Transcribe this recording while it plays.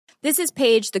This is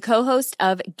Paige, the co-host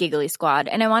of Giggly Squad,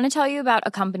 and I want to tell you about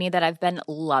a company that I've been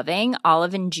loving,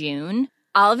 Olive and June.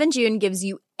 Olive and June gives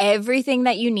you everything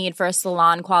that you need for a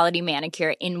salon-quality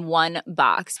manicure in one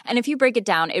box. And if you break it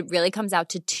down, it really comes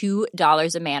out to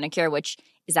 $2 a manicure, which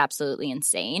is absolutely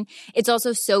insane. It's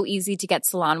also so easy to get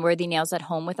salon-worthy nails at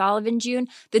home with Olive and June.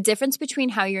 The difference between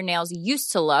how your nails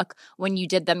used to look when you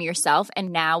did them yourself and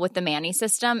now with the Mani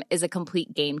system is a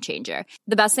complete game changer.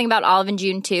 The best thing about Olive and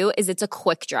June, too, is it's a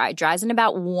quick dry. Dries in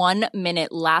about 1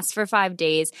 minute, lasts for 5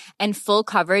 days, and full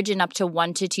coverage in up to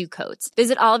 1 to 2 coats.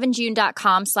 Visit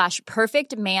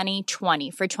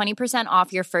oliveandjune.com/perfectmani20 for 20%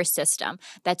 off your first system.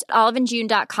 That's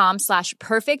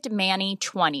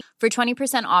oliveandjune.com/perfectmani20 for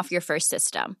 20% off your first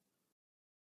system.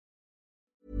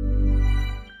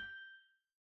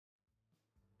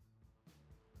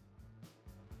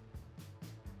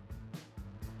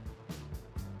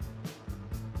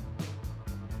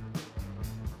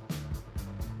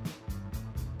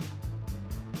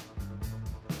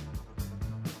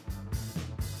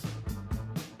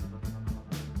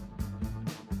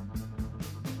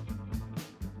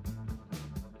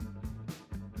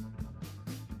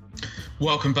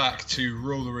 Welcome back to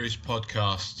Rule the Roost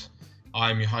podcast.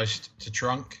 I'm your host,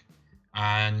 Trunk,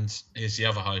 and here's the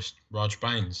other host, Raj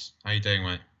Baines. How you doing,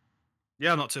 mate?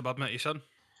 Yeah, not too bad, mate. You son?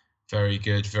 Very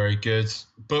good, very good.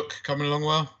 Book coming along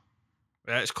well?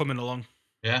 Yeah, it's coming along.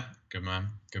 Yeah, good man,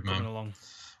 good man. Coming along.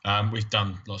 We've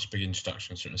done lots of big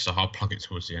introductions, so I'll plug it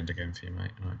towards the end again for you,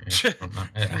 mate.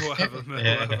 Whatever,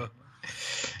 mate, whatever.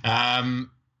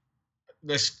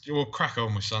 We'll crack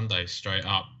on with Sunday straight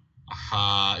up.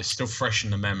 It's still fresh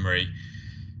in the memory.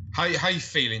 How you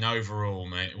feeling overall,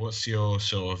 mate? What's your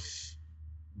sort of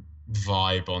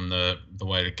vibe on the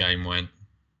way the game went?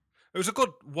 It was a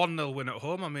good 1-0 win at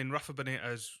home. I mean, Rafa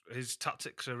Benitez, his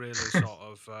tactics are really sort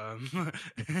of... Do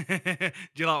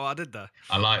you like what I did there?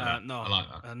 I like that. No, I like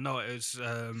that. No, it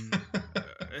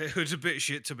was a bit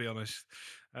shit, to be honest.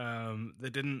 They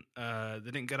didn't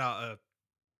get out of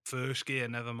first gear,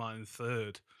 never mind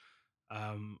third.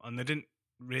 And they didn't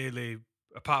really,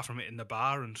 apart from hitting the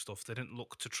bar and stuff, they didn't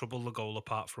look to trouble the goal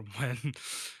apart from when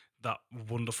that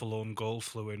wonderful own goal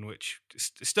flew in, which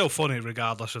is still funny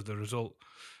regardless of the result.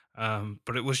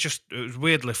 But it was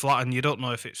weirdly flat, and you don't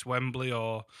know if it's Wembley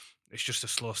or it's just a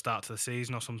slow start to the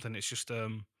season or something. It's just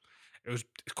it's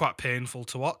quite painful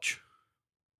to watch.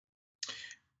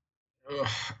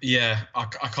 Yeah, I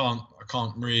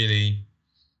can't really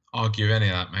argue any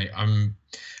of that, mate. I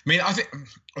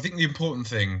think the important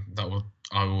thing that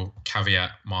I will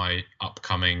caveat my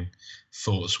upcoming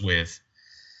thoughts with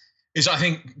is I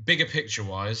think bigger picture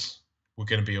wise, we're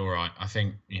going to be all right. I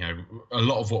think, a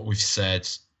lot of what we've said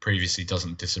previously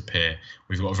doesn't disappear.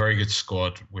 We've got a very good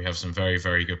squad. We have some very,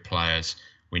 very good players.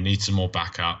 We need some more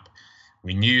backup.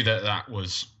 We knew that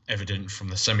was evident from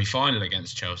the semi-final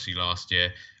against Chelsea last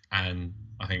year. And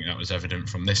I think that was evident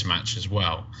from this match as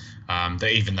well. That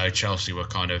even though Chelsea were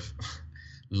kind of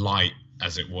light,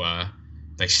 as it were,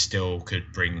 they still could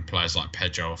bring players like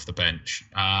Pedro off the bench.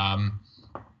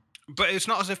 But it's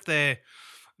not as if they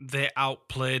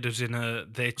outplayed us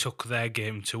they took their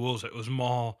game to us. It was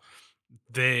more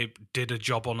they did a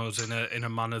job on us in a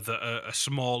manner that a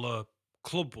smaller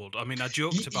club would. I mean, I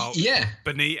joked about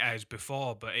Benitez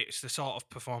before, but it's the sort of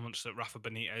performance that Rafa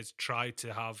Benitez tried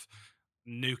to have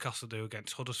Newcastle do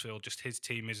against Huddersfield. Just his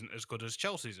team isn't as good as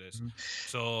Chelsea's is.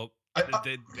 So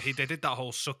they did that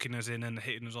whole sucking us in and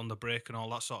hitting us on the break and all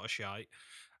that sort of shite.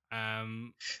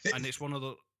 And it's one of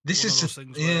those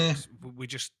things where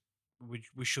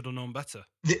we should have known better.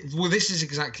 Well, this is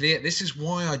exactly it. This is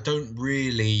why I don't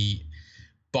really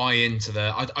buy into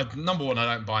number one,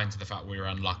 I don't buy into the fact we were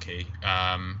unlucky.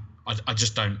 I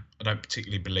just don't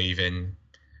particularly believe in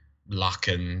luck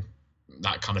and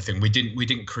that kind of thing. We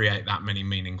didn't create that many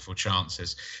meaningful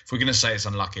chances. If we're going to say it's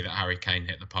unlucky that Harry Kane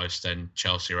hit the post, then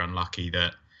Chelsea are unlucky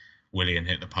that Willian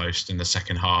hit the post in the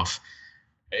second half.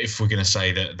 If we're going to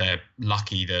say that they're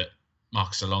lucky that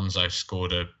Marcos Alonso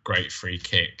scored a great free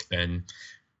kick, then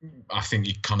I think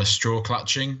you're kind of straw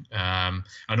clutching. And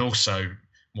also,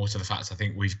 more to the fact, I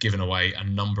think we've given away a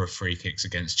number of free kicks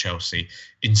against Chelsea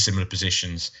in similar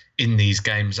positions in these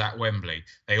games at Wembley.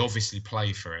 They obviously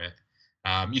play for it.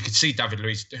 You could see David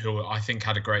Luiz, who I think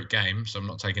had a great game, so I'm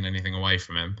not taking anything away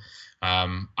from him.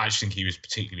 I actually think he was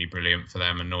particularly brilliant for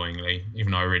them, annoyingly,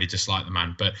 even though I really dislike the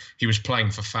man. But he was playing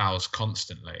for fouls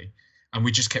constantly, and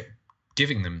we just kept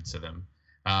giving them to them.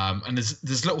 And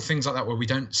there's little things like that where we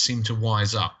don't seem to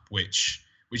wise up, which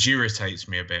irritates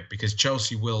me a bit, because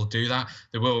Chelsea will do that.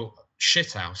 They will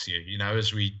shithouse you,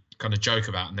 as we kind of joke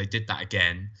about, and they did that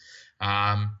again.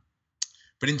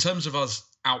 But in terms of us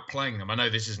outplaying them. I know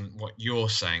this isn't what you're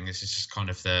saying. This is just kind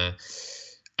of a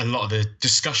lot of the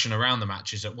discussion around the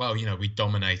match is that, well, we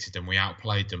dominated them, we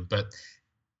outplayed them, but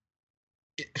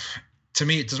to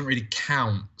me, it doesn't really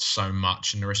count so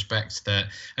much in the respect that,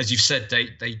 as you've said,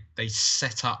 they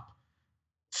set up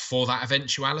for that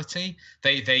eventuality.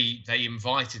 They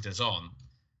invited us on,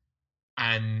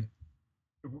 and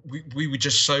we were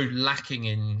just so lacking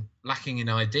in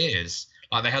ideas.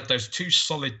 Like, they had those two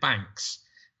solid banks.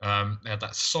 They had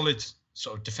that solid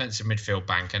sort of defensive midfield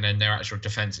bank, and then their actual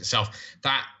defense itself.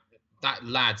 That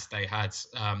lad they had,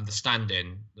 the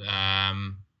stand-in,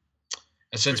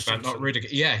 a centre back, not Rudiger.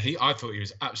 Yeah, I thought he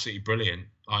was absolutely brilliant.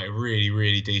 Like, a really,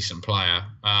 really decent player.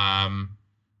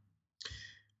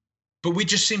 But we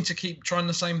just seemed to keep trying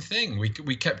the same thing. We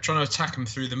kept trying to attack them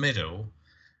through the middle,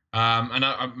 and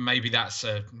maybe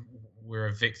we're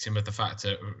a victim of the fact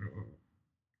that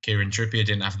Kieran Trippier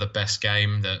didn't have the best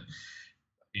game. That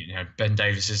Ben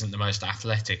Davies isn't the most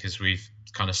athletic, as we've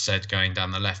kind of said, going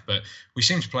down the left. But we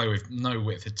seem to play with no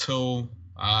width at all,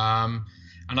 and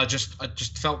I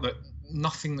just felt that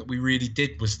nothing that we really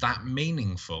did was that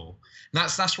meaningful. And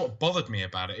that's what bothered me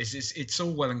about it. It's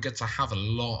all well and good to have a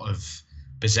lot of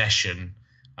possession,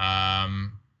 but I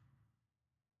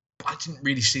didn't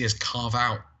really see us carve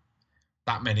out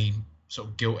that many sort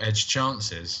of gilt-edged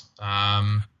chances.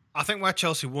 I think where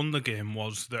Chelsea won the game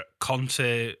was that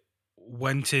Conte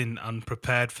went in and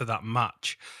prepared for that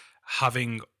match,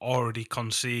 having already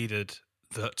conceded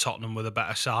that Tottenham were the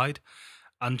better side.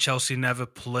 And Chelsea never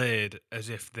played as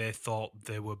if they thought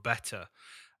they were better,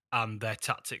 and their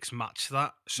tactics matched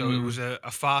that. So it was a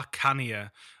far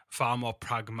cannier, far more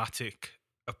pragmatic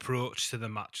approach to the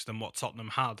match than what Tottenham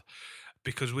had.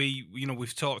 Because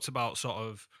we've talked about sort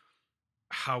of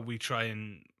how we try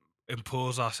and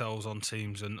impose ourselves on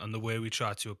teams and the way we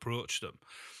try to approach them.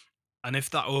 And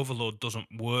if that overload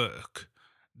doesn't work,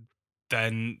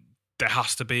 then there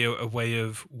has to be a way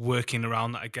of working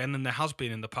around that again. And there has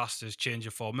been in the past. There's change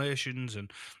of formations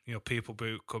and, people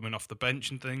coming off the bench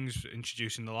and things,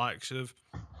 introducing the likes of,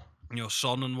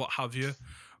 Son and what have you.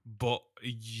 But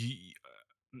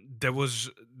there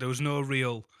was no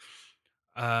real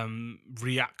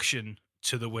reaction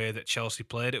to the way that Chelsea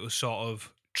played. It was sort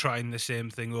of trying the same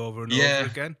thing over and over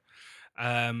again.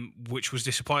 Which was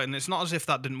disappointing. It's not as if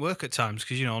that didn't work at times,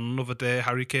 because on another day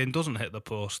Harry Kane doesn't hit the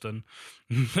post, and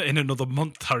in another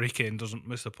month Harry Kane doesn't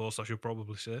miss the post, I should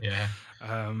probably say. Yeah.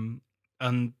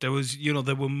 And there was,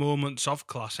 there were moments of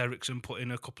class. Eriksen put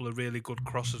in a couple of really good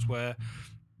crosses where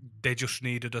they just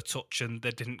needed a touch and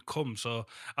they didn't come. So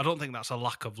I don't think that's a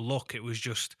lack of luck. It was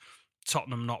just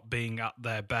Tottenham not being at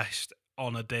their best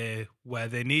on a day where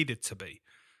they needed to be.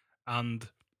 And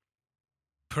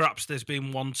perhaps there's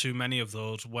been one too many of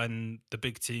those when the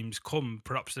big teams come.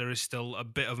 Perhaps there is still a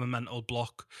bit of a mental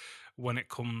block when it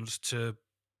comes to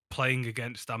playing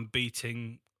against and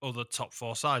beating other top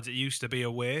four sides. It used to be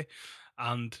a way.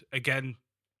 And again,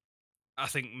 I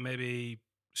think maybe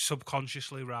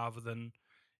subconsciously rather than,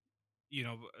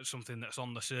 something that's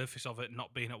on the surface of it,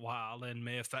 not being at White Hart Lane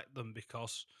may affect them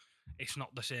because it's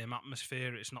not the same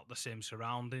atmosphere. It's not the same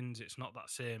surroundings. It's not that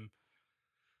same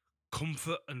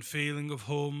comfort and feeling of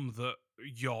home that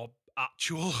your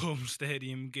actual home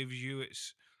stadium gives you.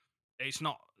 It's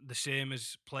not the same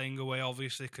as playing away,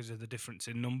 obviously, because of the difference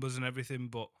in numbers and everything,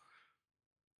 but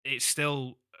it's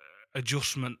still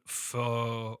adjustment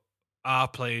for our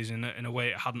players in a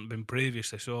way it hadn't been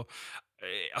previously. So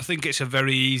I think it's a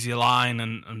very easy line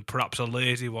and perhaps a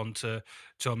lazy one to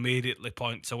immediately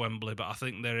point to Wembley, but I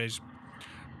think there is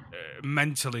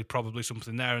mentally probably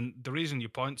something there. And the reason you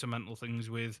point to mental things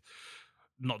with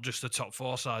not just the top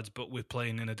four sides, but with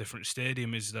playing in a different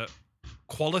stadium, is that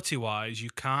quality-wise,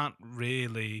 you can't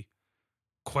really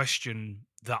question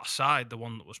that side, the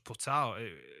one that was put out.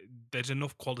 There's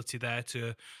enough quality there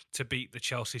to beat the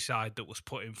Chelsea side that was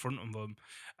put in front of them,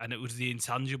 and it was the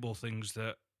intangible things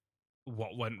that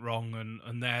what went wrong,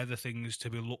 and they're the things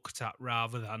to be looked at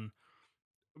rather than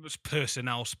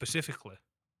personnel specifically,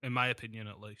 in my opinion,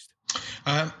 at least.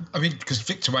 I mean, because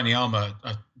Victor Wanyama,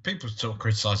 people sort of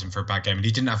criticise him for a bad game, and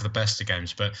he didn't have the best of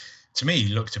games, but to me,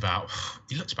 he looked about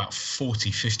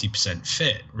 40-50%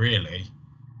 fit, really.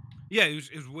 Yeah, he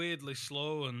was weirdly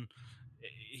slow, and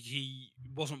he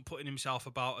wasn't putting himself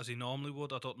about as he normally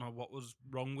would. I don't know what was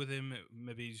wrong with him.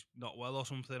 Maybe he's not well or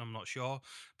something. I'm not sure.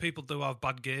 People do have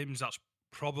bad games. That's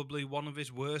probably one of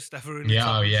his worst ever in the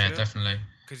championship. Definitely.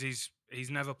 Because he's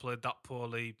never played that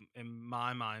poorly in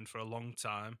my mind for a long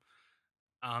time.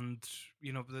 And,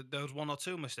 there was one or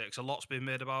two mistakes. A lot's been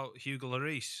made about Hugo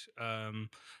Lloris,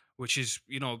 which is,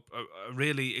 a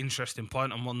really interesting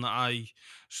point, and one that I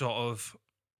sort of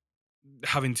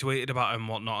having tweeted about him and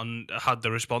whatnot, and had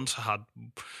the response I had,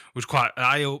 was quite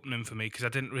eye-opening for me, because I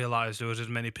didn't realise there was as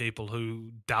many people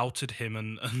who doubted him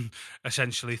and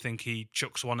essentially think he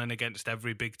chucks one in against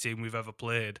every big team we've ever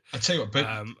played. I tell you what,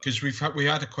 but because we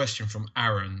had a question from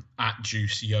Aaron at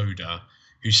Juice Yoda,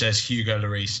 who says Hugo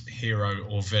Lloris, hero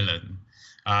or villain.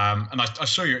 And I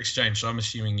saw your exchange, so I'm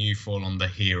assuming you fall on the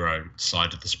hero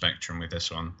side of the spectrum with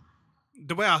this one.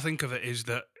 The way I think of it is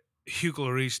that Hugo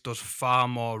Lloris does far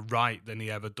more right than he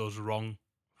ever does wrong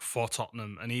for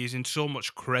Tottenham, and he is in so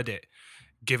much credit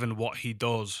given what he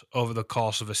does over the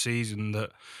course of a season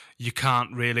that you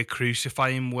can't really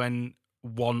crucify him when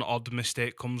one odd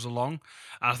mistake comes along.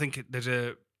 And I think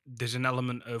there's an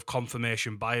element of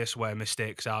confirmation bias where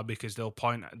mistakes are, because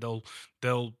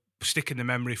they'll stick in the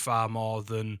memory far more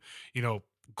than, you know,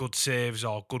 good saves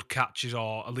or good catches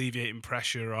or alleviating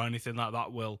pressure or anything like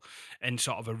that will in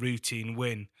sort of a routine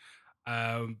win,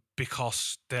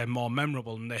 because they're more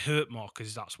memorable and they hurt more,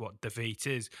 because that's what defeat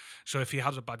is. So if he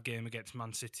has a bad game against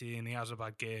Man City and he has a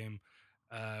bad game,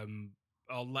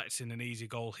 or lets in an easy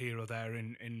goal here or there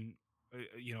in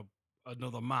you know,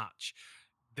 another match,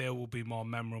 they will be more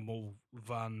memorable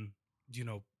than, you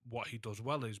know, what he does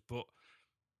well is. But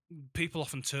people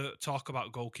often talk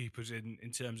about goalkeepers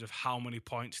in terms of how many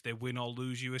points they win or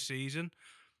lose you a season.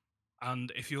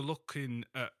 And if you're looking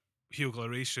at Hugo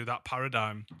Lloris through that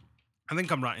paradigm, I think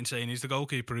I'm right in saying he's the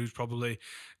goalkeeper who's probably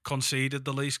conceded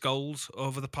the least goals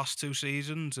over the past 2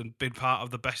 seasons and been part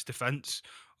of the best defence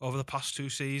over the past 2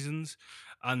 seasons.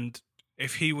 And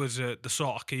if he was the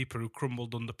sort of keeper who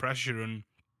crumbled under pressure and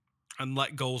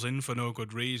let goals in for no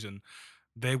good reason,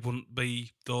 they wouldn't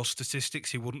be those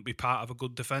statistics. He wouldn't be part of a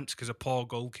good defence, because a poor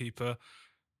goalkeeper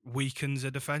weakens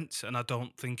a defence, and I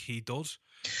don't think he does.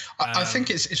 I think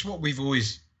it's what we've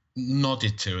always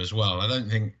nodded to as well. I don't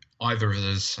think either of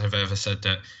us have ever said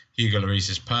that Hugo Lloris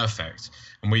is perfect,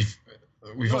 and we've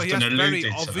often alluded very to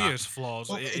obvious that. flaws.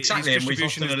 Well, exactly, and we've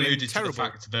often alluded to the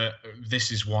fact that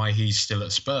this is why he's still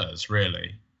at Spurs,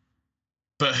 really.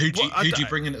 But who do you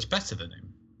bring in that's better than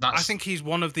him? I think he's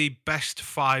one of the best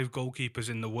 5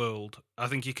 goalkeepers in the world. I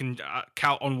think you can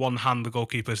count on one hand the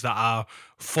goalkeepers that are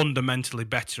fundamentally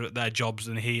better at their jobs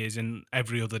than he is in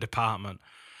every other department.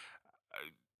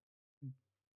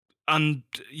 And,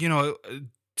 you know,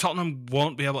 Tottenham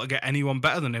won't be able to get anyone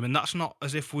better than him, and that's not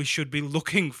as if we should be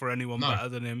looking for anyone better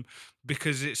than him,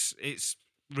 because it's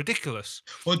ridiculous.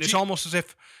 Well, it's almost as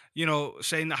if, you know,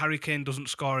 saying that Harry Kane doesn't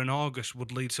score in August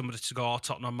would lead somebody to go, oh,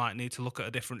 Tottenham might need to look at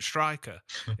a different striker.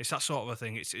 It's that sort of a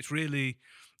thing. It's really,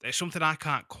 it's something I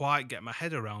can't quite get my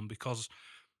head around, because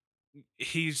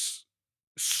he's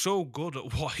so good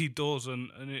at what he does, and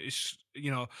it's,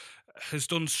 you know, has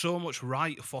done so much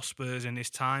right for Spurs in his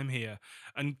time here,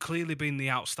 and clearly been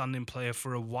the outstanding player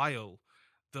for a while,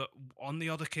 that on the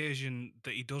odd occasion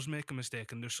that he does make a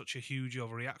mistake and there's such a huge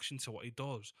overreaction to what he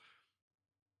does,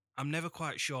 I'm never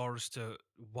quite sure as to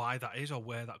why that is or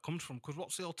where that comes from, because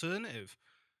what's the alternative?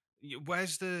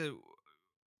 Where's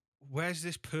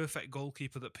this perfect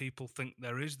goalkeeper that people think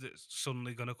there is that's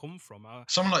suddenly going to come from?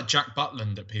 Someone like Jack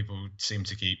Butland that people seem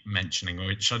to keep mentioning,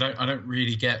 which I don't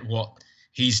really get what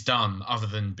he's done other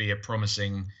than be a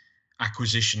promising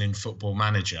acquisition in Football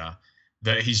Manager,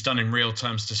 that he's done in real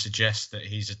terms to suggest that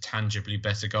he's a tangibly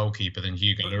better goalkeeper than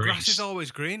Hugo Lloris. Grass is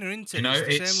always greener, isn't it? You know,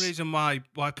 it's the same reason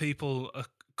why people are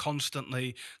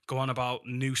constantly go on about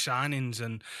new signings,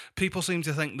 and people seem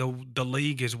to think the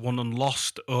league is won and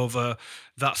lost over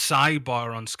that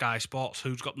sidebar on Sky Sports,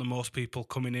 who's got the most people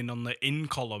coming in on the in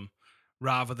column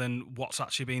rather than what's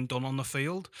actually being done on the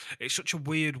field. It's such a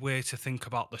weird way to think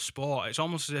about the sport. It's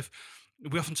almost as if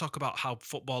we often talk about how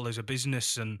football is a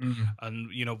business, and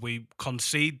you know, we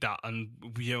concede that, and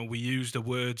we use the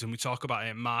words and we talk about it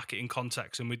in marketing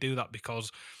context, and we do that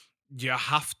because you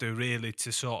have to really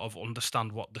to sort of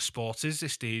understand what the sport is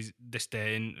this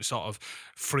day in sort of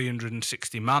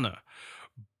 360 manner.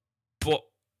 But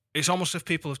it's almost as if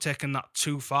people have taken that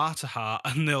too far to heart,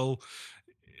 and they'll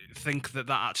think that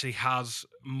actually has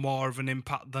more of an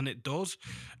impact than it does.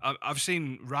 I've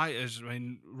seen writers, I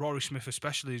mean, Rory Smith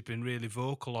especially, has been really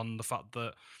vocal on the fact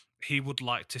that he would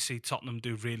like to see Tottenham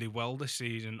do really well this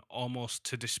season, almost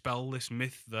to dispel this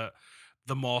myth that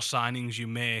the more signings you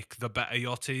make, the better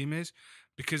your team is.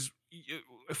 Because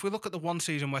if we look at the one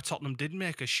season where Tottenham did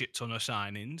make a shit ton of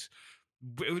signings,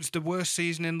 it was the worst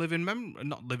season in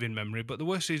not living memory, but the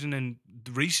worst season in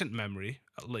recent memory,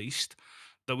 at least,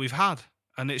 that we've had.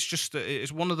 And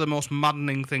it's one of the most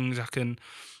maddening things I can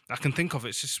think of.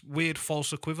 It's this weird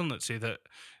false equivalency that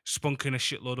spunking a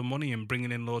shitload of money and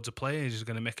bringing in loads of players is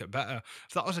going to make it better.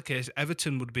 If that was the case,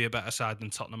 Everton would be a better side than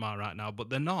Tottenham are right now, but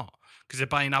they're not, because they're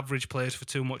buying average players for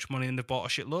too much money and they've bought a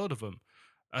shitload of them.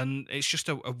 And it's just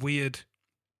a weird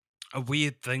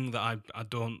thing that I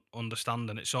don't understand.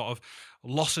 And it's sort of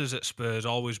losses at Spurs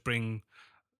always bring,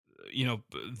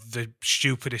 the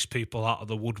stupidest people out of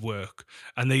the woodwork,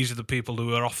 and these are the people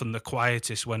who are often the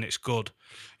quietest when it's good.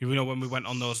 When we went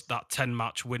on that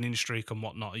 10-match winning streak and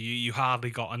whatnot, you hardly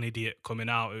got an idiot coming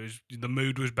out. The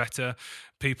mood was better.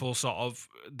 People sort of,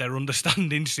 their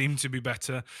understanding seemed to be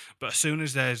better. But as soon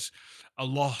as there's a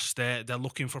loss, they're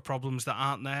looking for problems that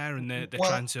aren't there, and they're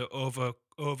trying to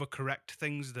overcorrect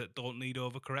things that don't need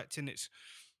overcorrecting.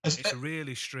 It's a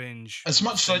really strange. As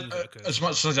much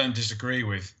as I don't disagree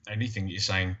with anything that you're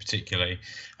saying, particularly,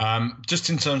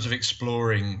 just in terms of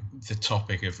exploring the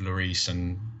topic of Lloris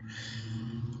and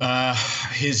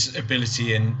his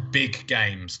ability in big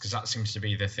games, because that seems to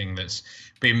be the thing that's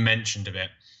been mentioned a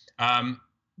bit.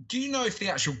 Do you know if the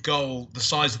actual goal, the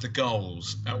size of the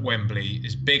goals at Wembley,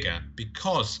 is bigger?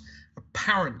 Because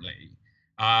apparently,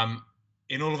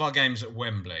 in all of our games at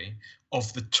Wembley,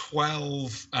 of the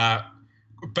 12.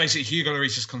 Basically, Hugo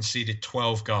Lloris has conceded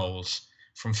 12 goals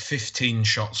from 15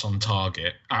 shots on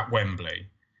target at Wembley,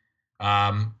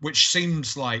 which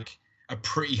seems like a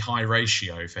pretty high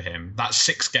ratio for him. That's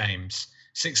 6 games.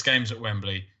 6 games at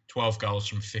Wembley, 12 goals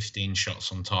from 15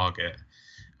 shots on target.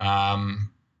 And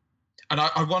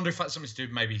I wonder if that's something to do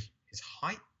with maybe his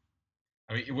height.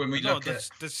 I mean, when we look at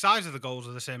the size of the goals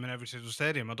are the same in every single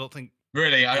stadium. I don't think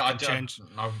really. I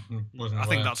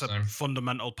think that's a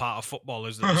fundamental part of football,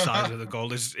 is that the size of the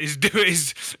goal is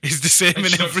the same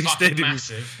in every stadium.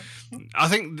 I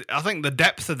think the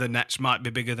depth of the nets might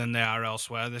be bigger than they are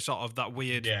elsewhere. They're sort of that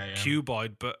weird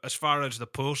cuboid. But as far as the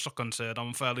posts are concerned,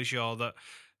 I'm fairly sure that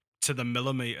to the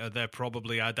millimetre they're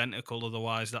probably identical.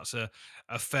 Otherwise, that's a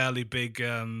fairly big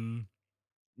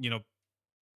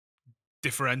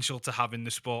differential to have in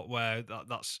the sport, where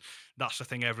that's the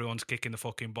thing everyone's kicking the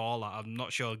fucking ball at. I'm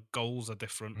not sure goals are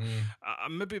different.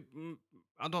 Maybe,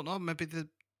 I don't know, maybe the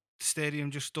stadium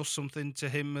just does something to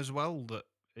him as well that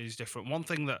is different. One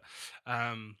thing that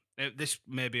this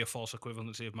may be a false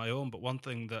equivalency of my own, but one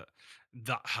thing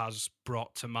that has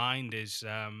brought to mind is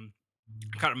I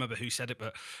can't remember who said it,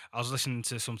 but I was listening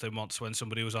to something once when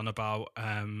somebody was on about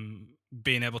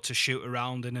being able to shoot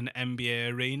around in an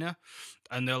NBA arena,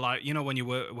 and they're like, when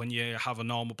you have a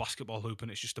normal basketball hoop and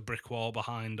it's just a brick wall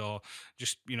behind, or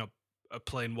just a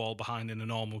plain wall behind in a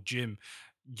normal gym,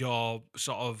 your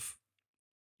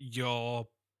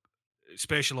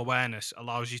spatial awareness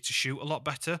allows you to shoot a lot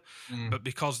better. But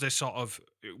because there's sort of,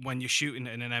 when you're shooting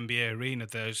in an NBA arena,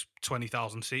 there's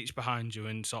 20,000 seats behind you,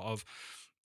 and sort of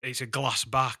it's a glass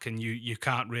back, and you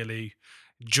can't really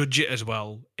judge it as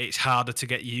well. It's harder to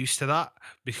get used to that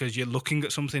because you're looking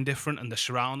at something different and the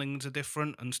surroundings are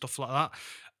different and stuff like that.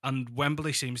 And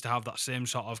Wembley seems to have that same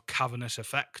sort of cavernous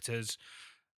effect as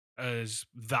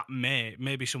that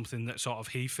may be something that sort of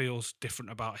he feels different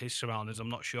about his surroundings. I'm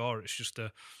not sure.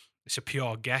 It's a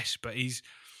pure guess, but he's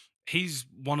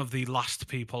one of the last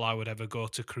people I would ever go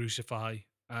to crucify.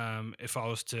 If I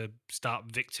was to start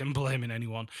victim blaming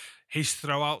anyone, his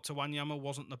throw out to Wanyama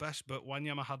wasn't the best, but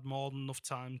Wanyama had more than enough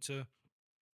time to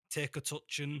take a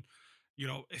touch and,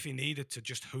 if he needed to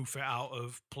just hoof it out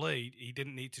of play, he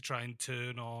didn't need to try and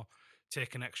turn or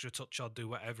take an extra touch or do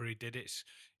whatever he did. It's,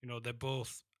 they're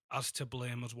both as to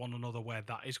blame as one another where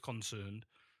that is concerned.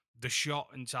 The shot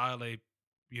entirely,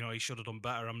 he should have done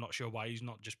better. I'm not sure why he's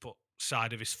not just put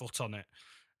side of his foot on it.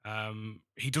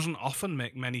 He doesn't often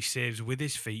make many saves with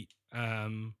his feet.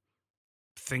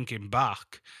 Thinking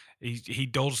back, he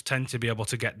does tend to be able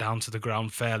to get down to the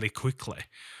ground fairly quickly,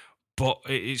 but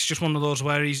it's just one of those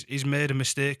where he's made a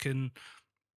mistake, and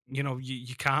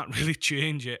you can't really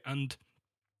change it. And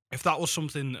if that was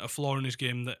a flaw in his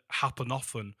game that happened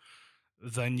often,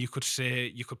 then you could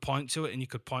point to it and you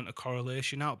could point a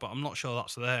correlation out. But I'm not sure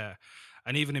that's there.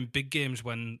 And even in big games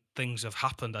when things have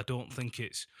happened, I don't think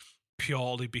it's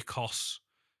purely because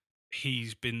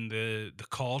he's been the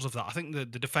cause of that. I think the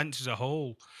defence as a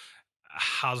whole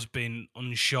has been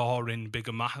unsure in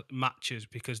bigger matches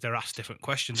because they're asked different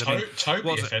questions.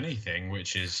 If anything,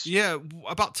 which is... Yeah,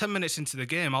 about 10 minutes into the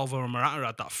game, Alvaro Morata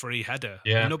had that free header.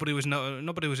 Yeah. Nobody was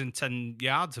in 10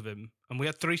 yards of him, and we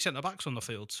had 3 centre-backs on the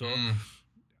field, so...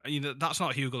 that's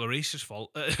not Hugo Lloris's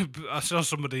fault. I saw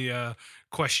somebody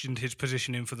questioned his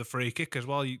positioning for the free kick as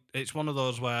well. It's one of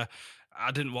those where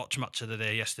I didn't watch Match of the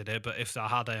Day yesterday, but if I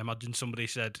had, I imagine somebody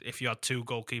said if you had two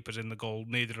goalkeepers in the goal,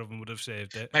 neither of them would have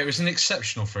saved it. Mate, it was an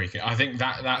exceptional free kick. I think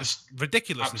that's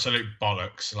ridiculous. Absolute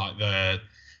bollocks. Like the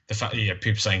fact,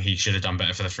 people saying he should have done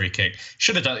better for the free kick.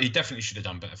 He definitely should have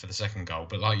done better for the second goal.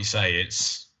 But like you say,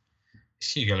 it's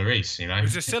Hugo Lloris, you know. It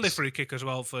was a silly free kick as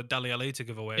well for Dele Alli to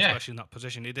give away, Yeah. especially in that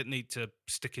position. He didn't need to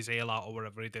stick his heel out or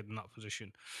wherever he did in that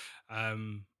position,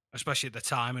 especially at the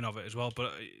timing of it as well.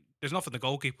 But there's nothing the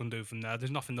goalkeeper can do from there.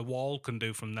 There's nothing the wall can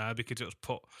do from there because it was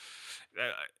put.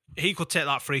 He could take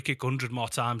that free kick 100 more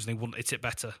times and he wouldn't hit it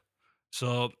better.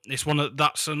 So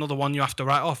that's another one you have to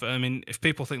write off. I mean, if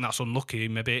people think that's unlucky,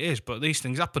 maybe it is, but these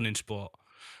things happen in sport.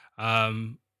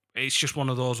 It's just one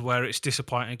of those where it's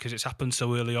disappointing because it's happened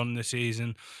so early on in the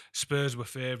season. Spurs were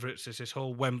favourites. There's this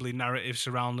whole Wembley narrative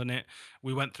surrounding it.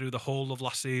 We went through the whole of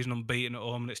last season unbeaten at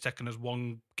home, and it's taken us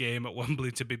one game at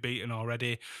Wembley to be beaten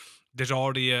already. There's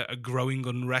already a growing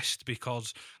unrest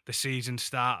because the season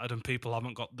started and people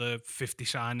haven't got the 50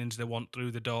 signings they want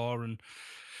through the door. And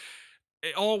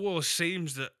it always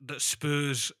seems that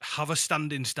Spurs have a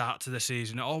standing start to the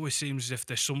season. It always seems as if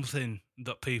there's something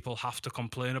that people have to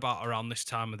complain about around this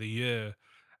time of the year.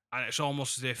 And it's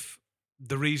almost as if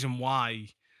the reason why,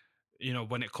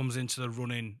 when it comes into the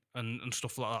running and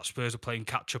stuff like that, Spurs are playing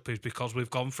catch-up is because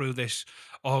we've gone through this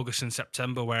August and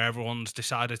September where everyone's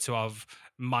decided to have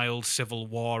mild civil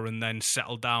war and then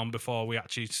settle down before we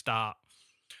actually start,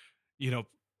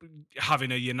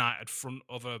 having a united front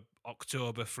over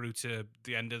October through to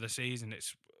the end of the season.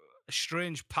 It's a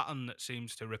strange pattern that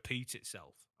seems to repeat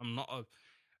itself. I'm not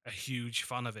a huge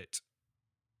fan of it.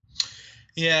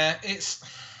 Yeah,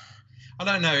 I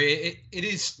don't know. It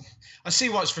is. I see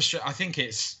what's frustrating. I think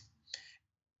it's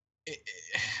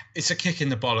a kick in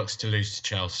the bollocks to lose to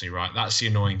Chelsea, right? That's the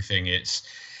annoying thing. It's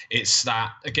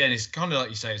that, again, it's kind of like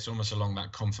you say, it's almost along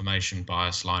that confirmation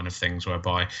bias line of things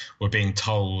whereby we're being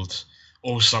told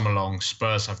all summer long,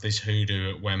 Spurs have this hoodoo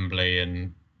at Wembley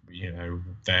and,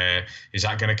 is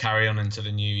that going to carry on into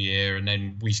the new year? And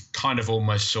then we kind of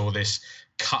almost saw this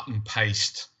cut and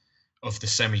paste of the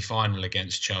semi-final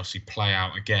against Chelsea play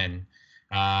out again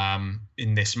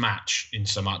in this match, in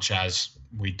so much as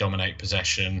we dominate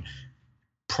possession,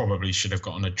 probably should have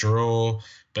gotten a draw,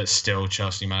 but still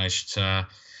Chelsea managed to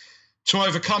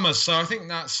overcome us. So I think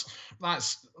that's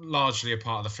largely a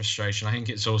part of the frustration. I think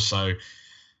it's also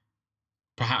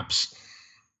perhaps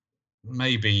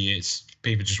maybe it's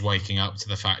people just waking up to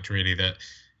the fact really that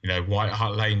White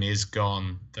Hart Lane is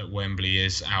gone, that Wembley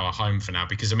is our home for now.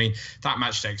 Because I mean that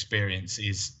matchday experience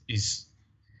is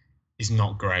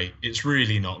not great. It's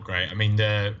really not great. I mean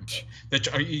the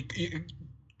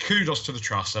kudos to the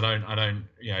trust. I don't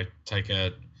take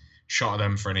a shot at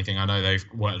them for anything. I know they've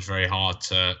worked very hard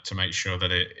to make sure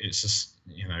that it's just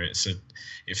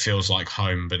it feels like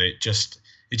home, but it just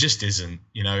isn't.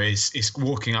 It's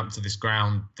walking up to this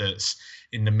ground that's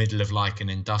in the middle of like an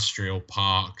industrial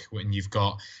park when you've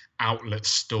got outlet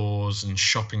stores and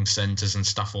shopping centres and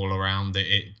stuff all around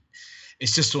it.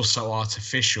 It's just all so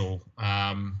artificial.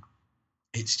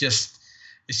 It's just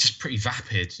pretty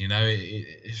vapid,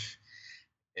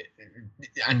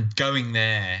 and going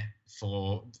there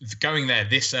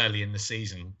this early in the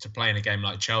season to play in a game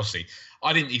like Chelsea,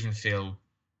 I didn't even feel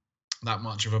that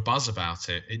much of a buzz about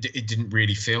it. It didn't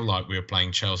really feel like we were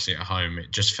playing Chelsea at home.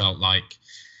 It just felt like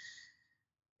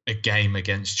a game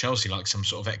against Chelsea, like some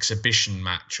sort of exhibition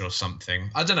match or something.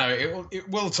 I don't know. It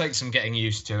will take some getting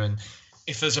used to, and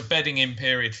if there's a bedding in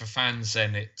period for fans,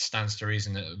 then it stands to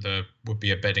reason that there would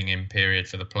be a bedding in period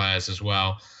for the players as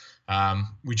well.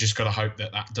 We just got to hope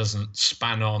that doesn't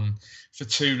span on for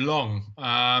too long.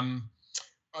 I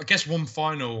guess one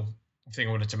final thing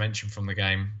I wanted to mention from the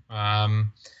game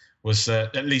was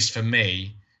that, at least for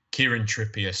me, Kieran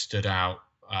Trippier stood out.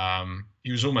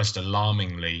 He was almost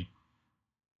alarmingly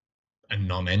a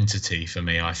non-entity for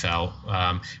me, I felt.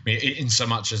 In so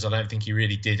much as I don't think he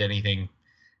really did anything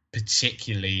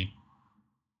particularly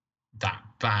that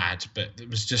bad, but there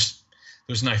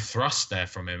was no thrust there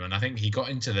from him. And I think he got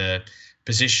into the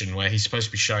position where he's supposed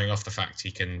to be showing off the fact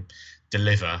he can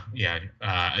deliver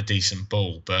a decent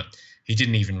ball, but he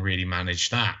didn't even really manage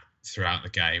that throughout the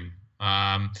game.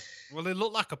 Well, he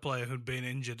looked like a player who'd been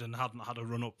injured and hadn't had a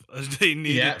run up as he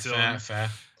needed to. Yeah, fair.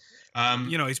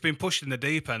 He's been pushed in the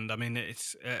deep end. I mean,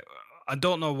 it's I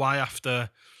don't know why, after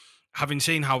having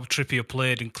seen how Trippier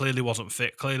played and clearly wasn't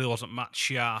fit, clearly wasn't match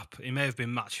sharp. He may have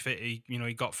been match fit. He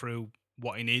got through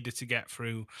what he needed to get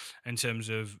through in terms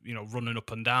of running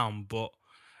up and down, but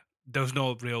there was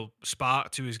no real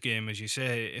spark to his game, as you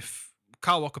say. If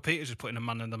Kyle Walker-Peters is putting a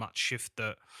man in the match shift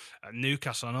at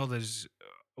Newcastle, I know there's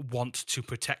want to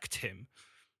protect him,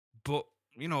 but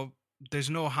there's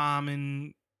no harm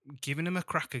in giving him a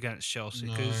crack against Chelsea,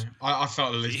 because I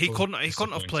felt a little he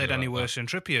couldn't have played any worse than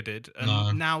Trippier did.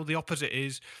 And now the opposite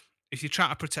is, if you try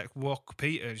to protect Walker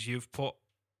Peters, you've put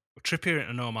Trippier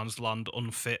into no man's land,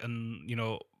 unfit and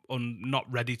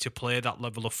not ready to play that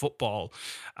level of football.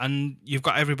 And you've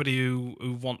got everybody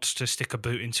who wants to stick a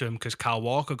boot into him because Kyle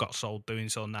Walker got sold doing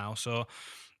so now. So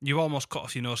you almost cut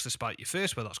off your nose to spite your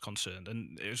face where that's concerned.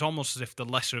 And it was almost as if the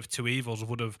lesser of two evils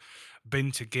would have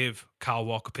been to give Kyle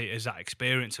Walker Peters that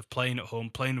experience of playing at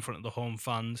home, playing in front of the home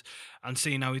fans, and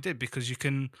seeing how he did. Because you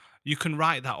can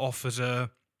write that off as a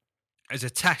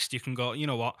test. You can go, you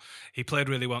know what, he played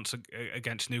really once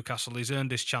against Newcastle. He's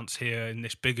earned his chance here in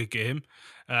this bigger game.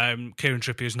 Kieran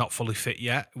Trippier is not fully fit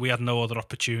yet. We had no other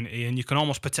opportunity, and you can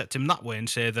almost protect him that way and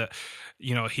say that,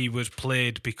 he was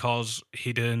played because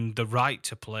he'd earned the right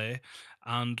to play,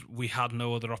 and we had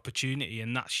no other opportunity,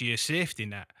 and that's your safety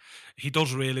net. He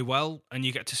does really well, and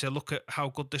you get to say, look at how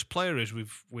good this player is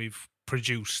we've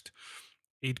produced.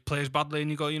 He plays badly, and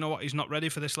you go, you know what, he's not ready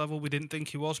for this level. We didn't think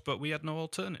he was, but we had no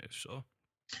alternative. So,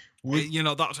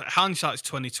 that's hindsight's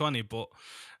 2020, but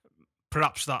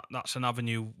perhaps that's an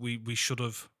avenue we should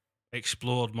have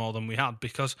explored more than we had,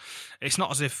 because it's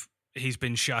not as if he's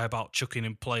been shy about chucking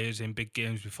in players in big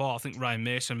games before. I think Ryan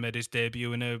Mason made his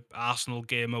debut in a Arsenal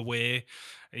game away.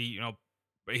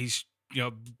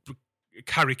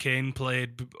 Harry Kane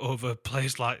played over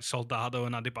players like Soldado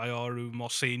and Adebayor, who are more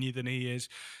senior than he is.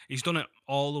 He's done it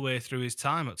all the way through his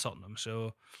time at Tottenham,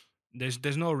 so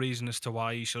there's no reason as to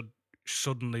why he should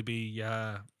suddenly be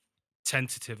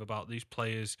tentative about these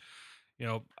players,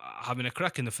 having a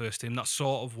crack in the first team. That's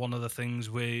sort of one of the things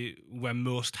we're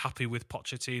most happy with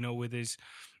Pochettino, with his,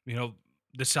 the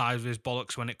size of his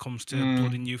bollocks when it comes to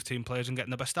blooding youth team players and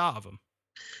getting the best out of them.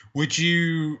 Would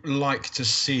you like to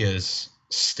see us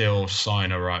still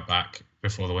sign a right back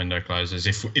before the window closes,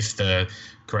 if the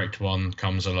correct one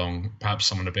comes along, perhaps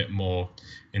someone a bit more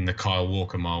in the Kyle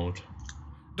Walker mould?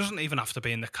 Doesn't even have to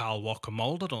be in the Kyle Walker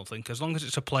mould, I don't think. As long as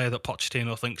it's a player that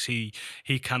Pochettino thinks he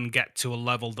can get to a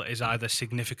level that is either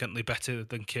significantly better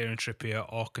than Kieran Trippier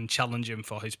or can challenge him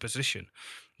for his position,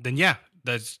 then yeah,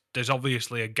 there's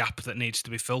obviously a gap that needs to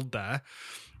be filled there.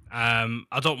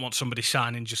 I don't want somebody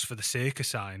signing just for the sake of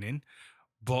signing,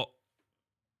 but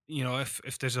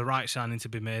if there's a right signing to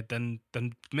be made, then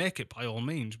make it by all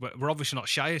means. We're obviously not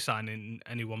shy of signing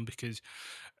anyone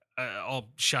or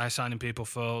shy of signing people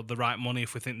for the right money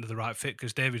if we think they're the right fit,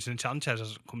 because Davidson Sanchez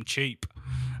hasn't come cheap.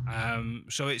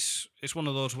 So it's one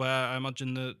of those where I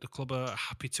imagine the club are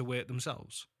happy to wait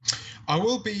themselves. I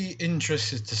will be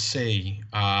interested to see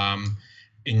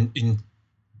in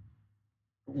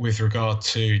with regard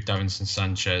to Davinson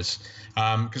Sanchez,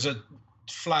 because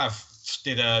Flav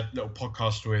did a little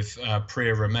podcast with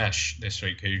Priya Ramesh this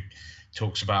week, who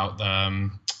talks about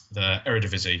the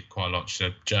Eredivisie quite a lot. She's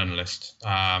a journalist,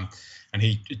 and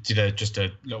he did just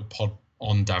a little pod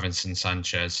on Davinson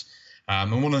Sanchez.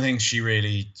 And one of the things she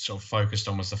really sort of focused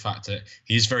on was the fact that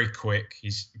he's very quick,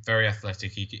 he's very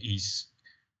athletic, he's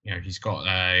got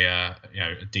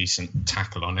a decent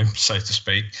tackle on him, so to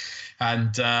speak,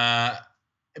 and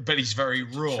but he's very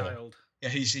raw. Child. Yeah,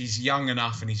 he's young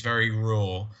enough and he's very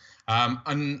raw.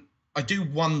 And I do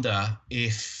wonder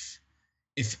if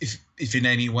in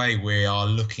any way we are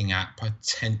looking at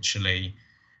potentially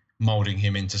moulding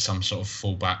him into some sort of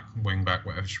fullback, wingback,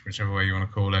 whichever way you want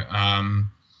to call it,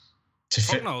 to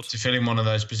fill in one of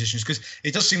those positions. Because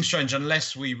it does seem strange,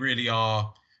 unless we really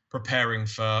are preparing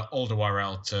for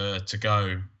Alderweireld to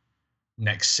go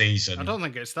next season. I don't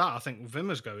think it's that. I think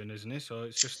Wimmer's going, isn't he? So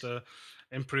it's just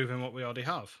improving what we already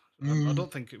have. I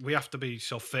don't think we have to be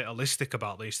so fatalistic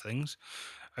about these things.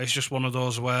 It's just one of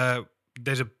those where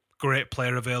there's a great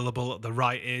player available at the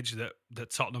right age that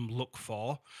Tottenham look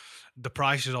for. The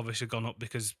price has obviously gone up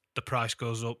because the price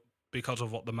goes up because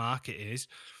of what the market is.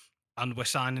 And we're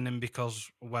signing him because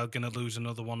we're going to lose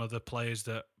another one of the players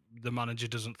that the manager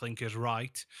doesn't think is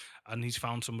right, and he's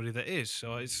found somebody that is.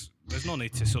 So there's no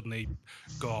need to suddenly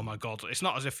go, oh my God. It's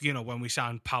not as if, when we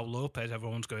signed Paul Lopez,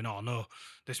 everyone's going, oh no,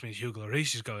 this means Hugo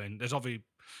Lloris is going. There's obviously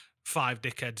 5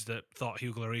 dickheads that thought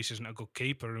Hugo Lloris isn't a good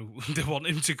keeper who they want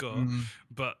him to go.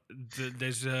 But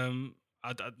there's I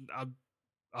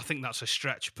think that's a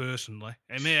stretch personally.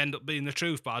 It may end up being the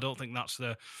truth, but I don't think that's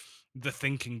the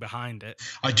thinking behind it.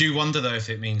 I do wonder though if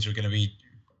it means we're going to be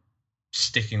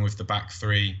sticking with the back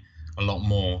three a lot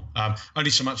more. Only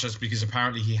so much as because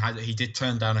apparently he did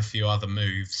turn down a few other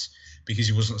moves because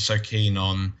he wasn't so keen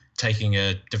on taking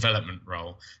a development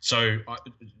role. So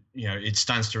it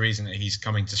stands to reason that he's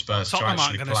coming to Spurs to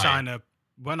actually play.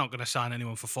 We're not going to sign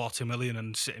anyone for 40 million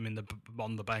and sit him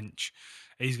on the bench.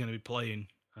 He's going to be playing.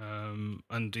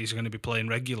 and he's going to be playing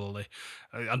regularly.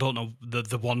 I don't know.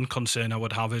 The one concern I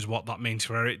would have is what that means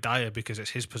for Eric Dyer, because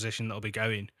it's his position that'll be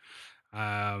going.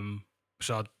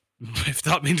 So if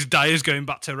that means Dyer's going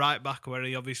back to right back where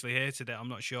he obviously hated it, I'm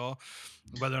not sure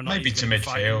whether or not maybe to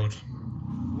midfield.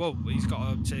 Well, he's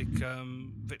got to take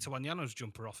Victor Wanyama's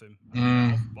jumper off him.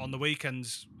 On the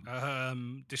weekend's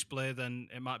display, then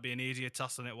it might be an easier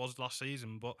task than it was last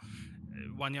season. But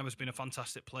Wanyama's been a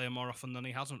fantastic player more often than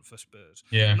he hasn't for Spurs.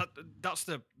 Yeah, and that's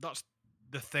the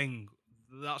thing.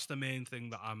 That's the main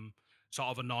thing that I'm sort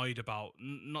of annoyed about.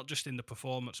 Not just in the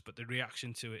performance, but the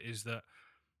reaction to it is that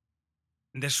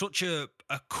there's such a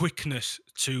quickness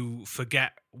to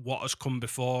forget what has come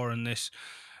before, and this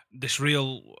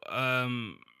real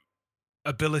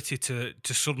ability to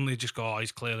suddenly just go, oh,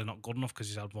 he's clearly not good enough because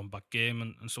he's had one bad game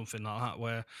and something like that,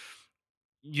 where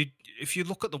if you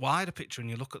look at the wider picture and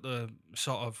you look at the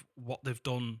sort of what they've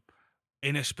done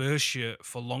in a Spurs shirt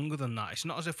for longer than that, it's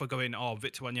not as if we're going, oh,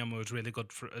 Victor Wanyama was really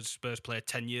good for a Spurs player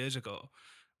 10 years ago.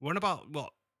 We're in about,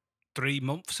 3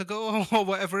 months ago or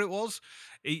whatever it was.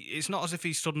 It's not as if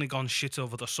he's suddenly gone shit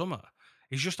over the summer.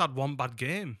 He's just had one bad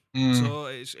game. So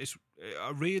it's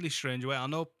a really strange way. I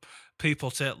know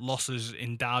people take losses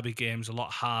in derby games a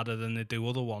lot harder than they do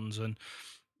other ones. And,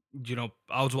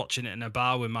 I was watching it in a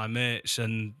bar with my mates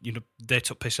and, they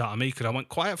took piss out of me because I went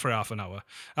quiet for half an hour.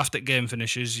 After the game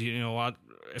finishes,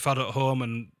 if I'd at home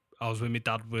and I was with my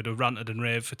dad, we'd have ranted and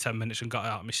raved for 10 minutes and got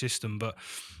it out of my system. But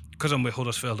because I'm with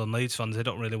Huddersfield and Leeds fans, they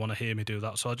don't really want to hear me do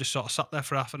that. So I just sort of sat there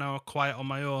for half an hour quiet on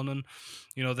my own. And,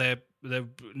 they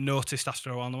noticed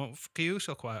after a while, and they went, fuck are you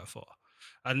so quiet for?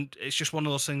 And it's just one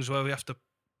of those things where we have to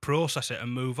process it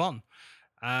and move on.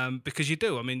 Because you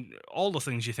do. I mean, all the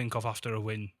things you think of after a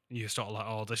win, you're sort of like,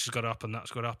 oh, this has got to happen,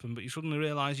 that's got to happen. But you suddenly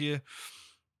realise you're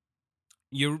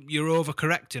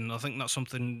overcorrecting. I think that's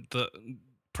something that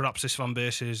perhaps this fan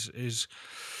base is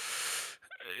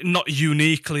not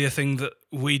uniquely a thing that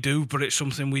we do, but it's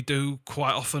something we do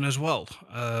quite often as well.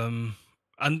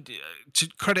 And to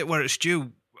credit where it's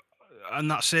due, and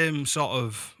that same sort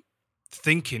of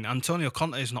thinking, Antonio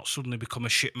Conte has not suddenly become a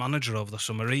shit manager over the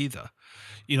summer either.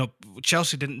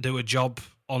 Chelsea didn't do a job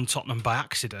on Tottenham by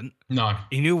accident. No.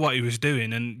 He knew what he was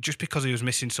doing, and just because he was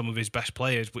missing some of his best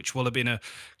players, which will have been a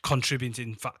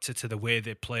contributing factor to the way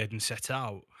they played and set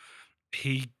out,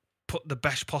 he put the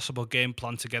best possible game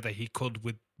plan together he could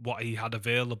with what he had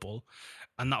available,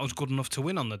 and that was good enough to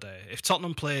win on the day. If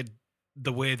Tottenham played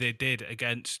the way they did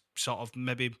against sort of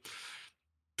maybe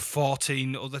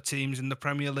 14 other teams in the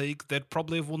Premier League, they'd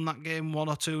probably have won that game 1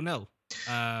 or 2-0.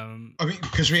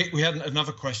 Because we had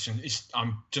another question.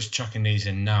 I'm just chucking these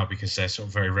in now because they're sort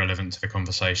of very relevant to the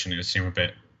conversation. It would seem a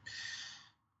bit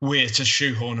weird to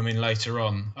shoehorn them in later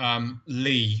on.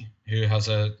 Lee, who has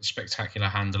a spectacular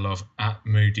handle of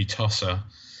 @MoodyTosser,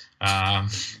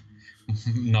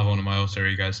 another one of my alter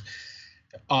egos,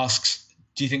 asks,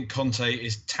 do you think Conte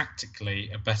is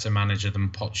tactically a better manager than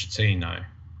Pochettino?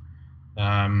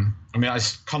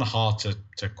 It's kind of hard to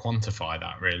quantify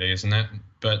that, really, isn't it?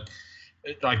 But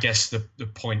I guess the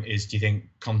point is, do you think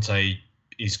Conte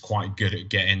is quite good at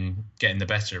getting the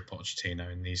better of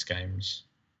Pochettino in these games?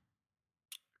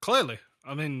 Clearly.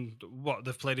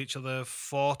 They've played each other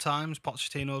 4 times.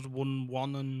 Pochettino's won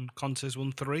 1 and Conte's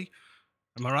won 3.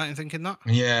 Am I right in thinking that?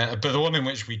 Yeah, but the one in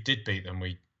which we did beat them,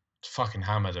 we fucking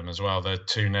hammered them as well. The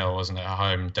 2-0, wasn't it, at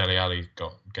home? Dele Alli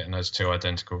getting those 2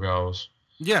 identical goals.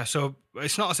 Yeah, so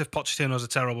it's not as if Pochettino's a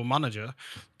terrible manager,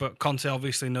 but Conte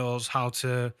obviously knows how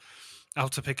to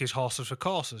pick his horses for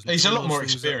courses. He's a lot more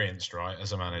experienced, right,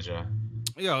 as a manager?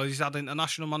 Yeah, he's had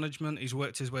international management. He's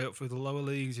worked his way up through the lower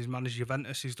leagues. He's managed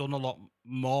Juventus. He's done a lot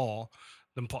more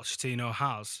than Pochettino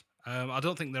has. I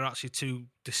don't think they're actually too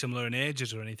dissimilar in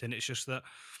ages or anything. It's just that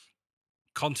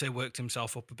Conte worked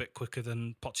himself up a bit quicker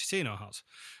than Pochettino has.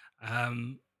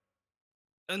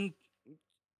 And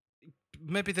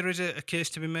maybe there is a case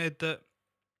to be made that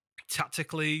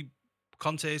tactically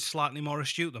Conte is slightly more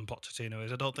astute than Pochettino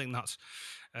is. I don't think that's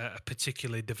a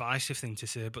particularly divisive thing to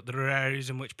say, but there are areas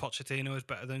in which Pochettino is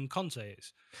better than Conte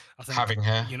is. I think having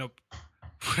hair,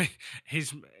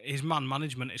 his man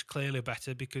management is clearly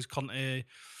better because Conte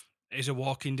is a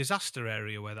walking disaster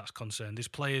area where that's concerned. His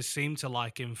players seem to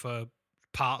like him for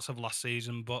parts of last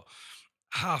season, but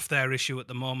half their issue at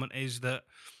the moment is that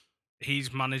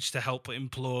he's managed to help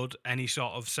implode any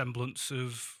sort of semblance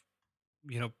of,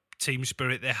 team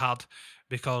spirit they had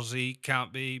because he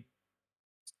can't be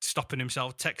stopping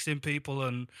himself texting people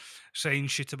and saying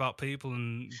shit about people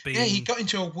and being... Yeah, he got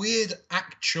into a weird,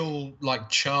 actual,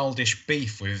 childish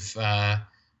beef with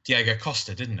Diego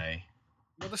Costa, didn't he?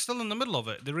 Well, they're still in the middle of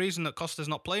it. The reason that Costa's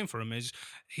not playing for him is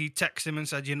he texted him and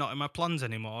said, "You're not in my plans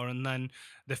anymore." And then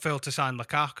they failed to sign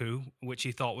Lukaku, which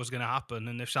he thought was going to happen.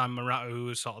 And they've signed Morata, who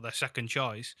was sort of their second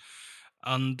choice.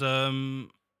 And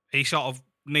he sort of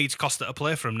needs Costa to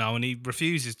play for him now, and he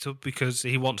refuses to because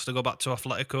he wants to go back to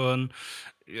Atletico. And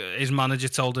his manager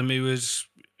told him he was,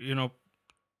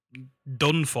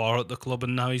 done for at the club,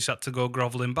 and now he's had to go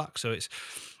grovelling back. So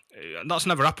that's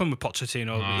never happened with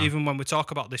Pochettino. No. Even when we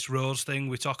talk about this Rose thing,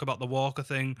 we talk about the Walker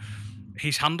thing,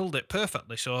 he's handled it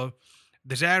perfectly. So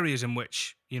there's areas in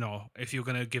which, if you're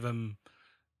going to give him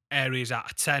areas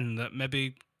out of 10, that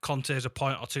maybe Conte is a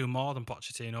point or two more than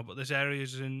Pochettino, but there's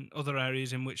other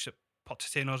areas in which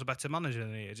Pochettino's a better manager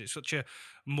than he is. It's such a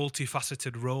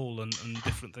multifaceted role and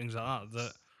different things like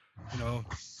that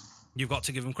you've got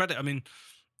to give him credit. I mean,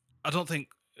 I don't think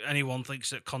anyone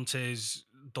thinks that Conte's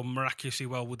done miraculously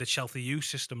well with the Chelsea youth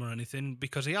system or anything,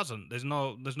 because he hasn't. There's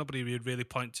nobody who'd really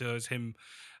point to as him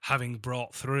having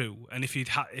brought through. And if he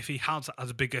has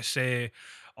as big a say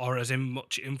or as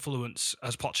much influence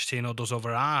as Pochettino does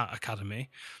over our academy,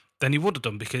 then he would have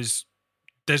done, because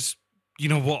there's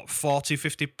 40,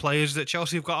 50 players that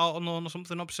Chelsea have got out on loan or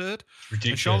something absurd.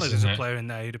 Ridiculous, and surely there's isn't a it? player in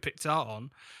there he'd have picked out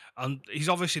on. And he's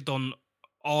obviously done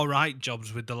all right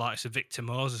jobs with the likes of Victor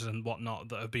Moses and whatnot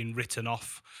that have been written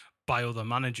off by other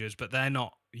managers, but they're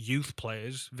not youth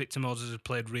players. Victor Moses has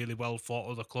played really well for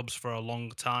other clubs for a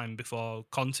long time before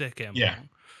Conte came along.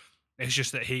 It's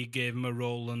just that he gave him a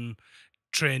role and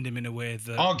trained him in a way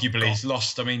that... Arguably, he's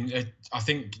lost. I mean, I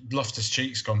think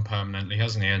Loftus-Cheek's gone permanently,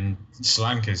 hasn't he? And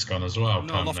Solanke's gone as well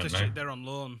No, permanently. Loftus-Cheek, they're on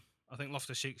loan. I think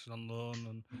Loftus-Cheek's on loan,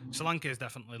 and Solanke's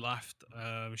definitely left.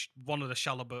 One of the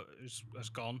Chalobah has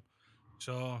gone.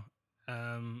 So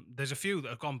there's a few that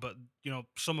have gone, but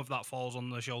some of that falls on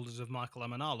the shoulders of Michael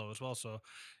Emenalo as well. So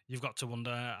you've got to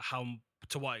wonder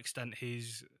to what extent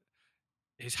his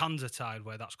hands are tied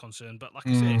where that's concerned. But like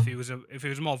I say, if he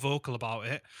was more vocal about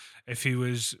it, if he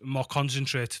was more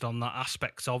concentrated on that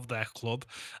aspect of their club,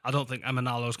 I don't think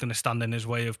Emenalo's going to stand in his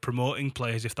way of promoting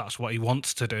players if that's what he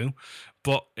wants to do.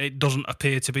 But it doesn't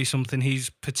appear to be something he's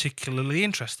particularly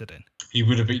interested in. He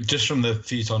would have been, just from the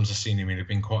few times I've seen him, he'd have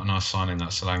been quite a nice signing, that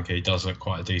Solanke. He does look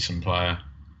quite a decent player.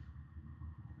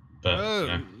 But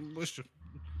I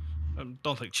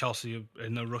don't think Chelsea are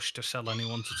in a rush to sell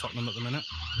anyone to Tottenham at the minute.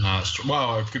 No, that's true.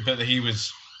 Well, I could bet that he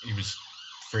was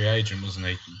free agent, wasn't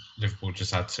he? Liverpool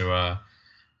just had to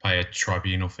pay a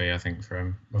tribunal fee, I think, for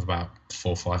him of about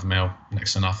 4 or 5 mil,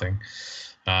 next to nothing.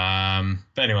 But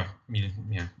anyway,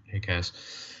 yeah, who cares?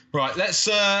 Right, let's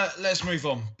move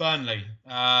on. Burnley,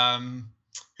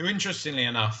 who, interestingly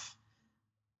enough,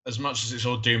 as much as it's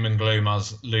all doom and gloom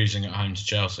us losing at home to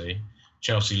Chelsea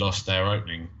lost their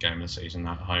opening game of the season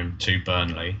at home to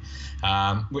Burnley,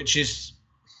 which is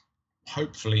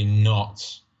hopefully not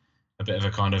a bit of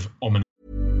a kind of ominous.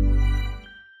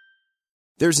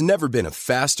 There's never been a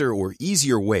faster or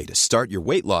easier way to start your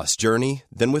weight loss journey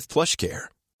than with PlushCare.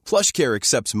 PlushCare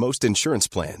accepts most insurance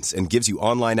plans and gives you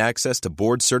online access to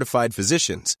board-certified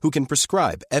physicians who can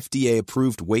prescribe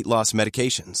FDA-approved weight loss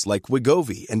medications like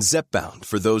Wegovy and Zepbound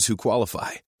for those who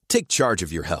qualify. Take charge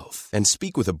of your health and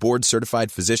speak with a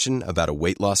board-certified physician about a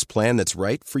weight loss plan that's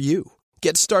right for you.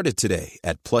 Get started today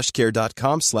at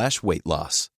plushcare.com/weight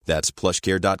loss. That's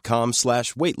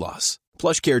plushcare.com/weight loss.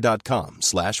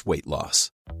 plushcare.com/weight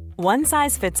loss. One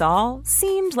size fits all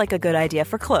seemed like a good idea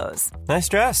for clothes. Nice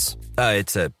dress.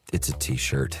 It's a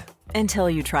t-shirt. Until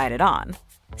you tried it on.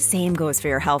 Same goes for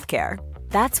your healthcare.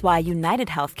 That's why United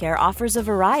Healthcare offers a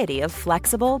variety of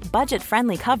flexible,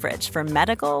 budget-friendly coverage for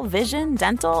medical, vision,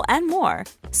 dental, and more.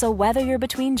 So whether you're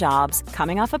between jobs,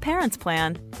 coming off a parent's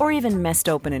plan, or even missed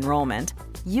open enrollment,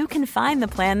 you can find the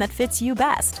plan that fits you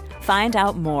best. Find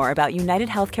out more about United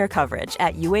Healthcare coverage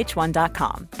at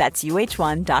uh1.com. That's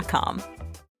uh1.com.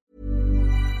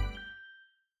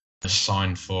 A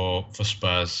sign for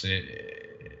Spurs.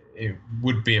 It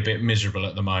would be a bit miserable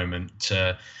at the moment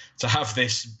to have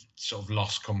this sort of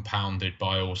loss compounded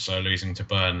by also losing to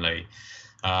Burnley.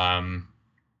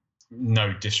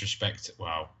 No disrespect.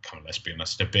 Well, come on, let's be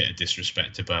honest. A bit of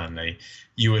disrespect to Burnley.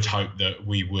 You would hope that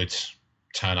we would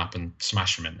turn up and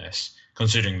smash them in this,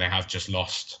 considering they have just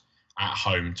lost at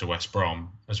home to West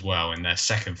Brom as well in their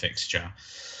second fixture.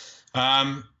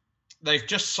 They've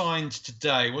just signed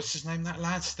today. What's his name, that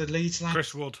lad? The Leeds lad?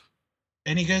 Chris Wood.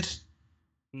 Any good?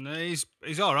 No, he's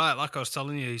all right. Like I was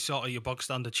telling you, he's sort of your bog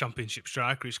standard championship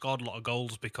striker. He scored a lot of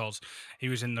goals because he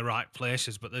was in the right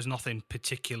places, but there's nothing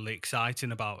particularly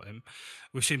exciting about him.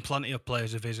 We've seen plenty of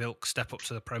players of his ilk step up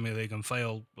to the Premier League and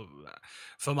fail.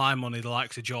 For my money, the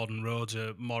likes of Jordan Rhodes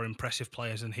are more impressive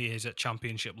players than he is at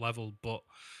championship level, but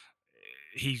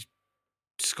he's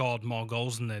scored more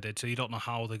goals than they did, so you don't know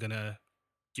how they're going to,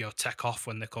 take off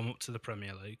when they come up to the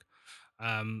Premier League.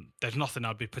 There's nothing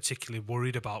I'd be particularly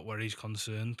worried about where he's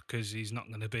concerned, because he's not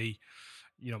going to be,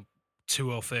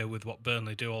 too au fait with what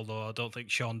Burnley do, although I don't think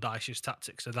Sean Dyche's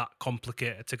tactics are that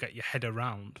complicated to get your head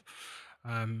around.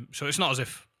 So it's not as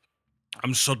if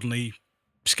I'm suddenly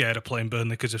scared of playing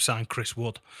Burnley because they've signed Chris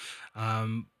Wood.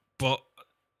 But,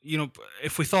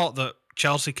 if we thought that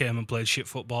Chelsea came and played shit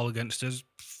football against us,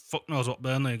 fuck knows what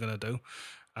Burnley are going to do,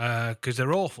 because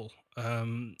they're awful.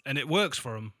 And it works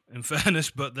for them, in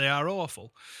fairness, but they are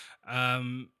awful.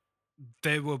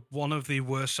 They were one of the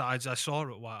worst sides I saw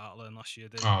at White Hart Lane last year.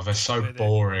 They're so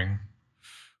boring.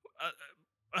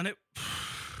 And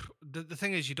the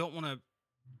thing is, you don't want to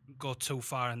go too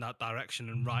far in that direction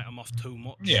and write them off too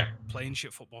much playing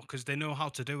shit football, because they know how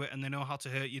to do it and they know how to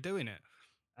hurt you doing it.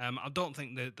 I don't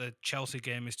think that the Chelsea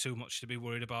game is too much to be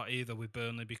worried about either with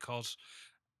Burnley, because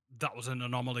that was an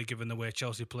anomaly given the way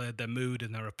Chelsea played, their mood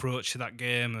and their approach to that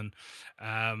game,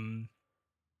 and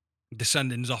the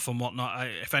sendings off and whatnot.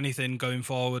 If anything, going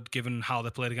forward, given how they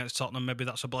played against Tottenham, maybe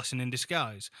that's a blessing in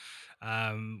disguise.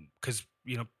 Because,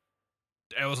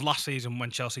 it was last season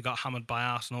when Chelsea got hammered by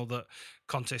Arsenal that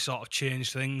Conte sort of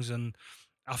changed things, and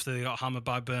after they got hammered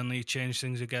by Burnley, he changed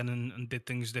things again and did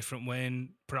things a different way, and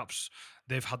perhaps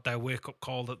they've had their wake-up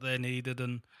call that they needed,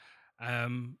 and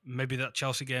maybe that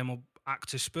Chelsea game will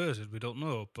act as Spurs, we don't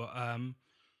know. But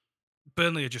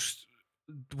Burnley are just...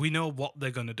 We know what they're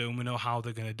going to do and we know how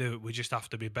they're going to do it. We just have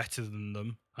to be better than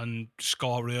them and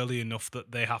score early enough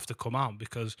that they have to come out,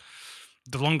 because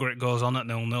the longer it goes on at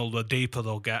 0-0, the deeper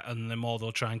they'll get and the more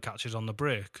they'll try and catch us on the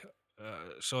break.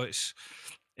 So it's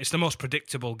the most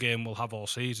predictable game we'll have all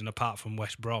season, apart from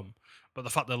West Brom. But the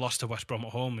fact they lost to West Brom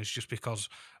at home is just because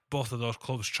both of those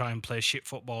clubs try and play shit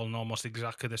football in almost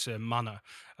exactly the same manner,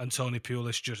 and Tony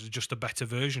Pulis just a better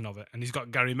version of it. And he's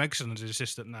got Gary Megson as his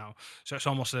assistant now, so it's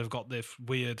almost they've got this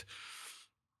weird,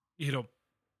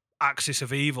 axis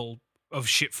of evil of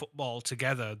shit football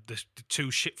together. The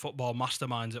two shit football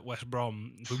masterminds at West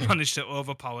Brom who managed to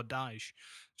overpower Dyche.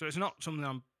 So it's not something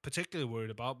I'm particularly worried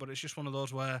about, but it's just one of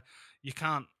those where you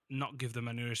can't not give them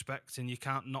any respect and you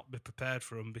can't not be prepared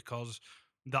for them, because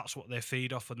that's what they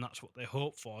feed off and that's what they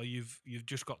hope for. You've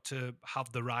just got to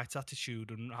have the right attitude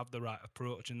and have the right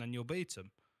approach, and then you'll beat them.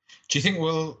 Do you think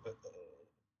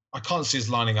I can't see us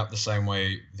lining up the same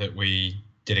way that we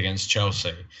did against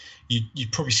Chelsea.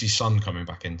 You'd probably see Son coming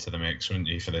back into the mix, wouldn't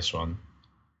you, for this one?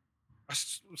 I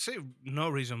see no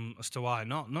reason as to why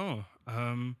not. No.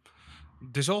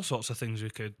 There's all sorts of things we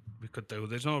could do.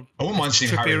 There's no. I wouldn't mind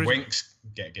seeing Harry Winks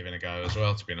get given a go as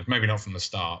well, to be honest. Maybe not from the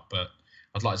start, but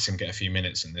I'd like to see him get a few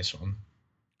minutes in this one.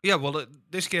 Yeah, well,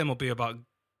 this game will be about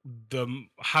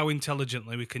how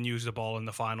intelligently we can use the ball in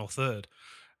the final third.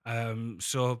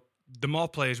 So the more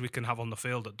players we can have on the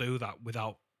field that do that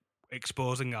without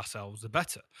exposing ourselves, the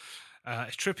better.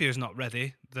 If Trippier's not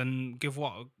ready, then give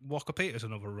Walker Peters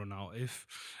another run out. If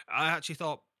I actually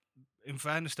thought, in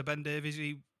fairness to Ben Davies,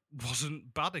 he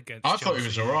wasn't bad against Chelsea. Thought he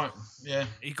was all right. Yeah,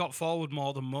 he got forward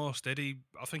more than most. Did he?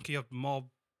 I think he had more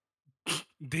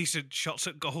decent shots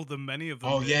at goal than many of them.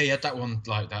 Oh yeah, he had that one,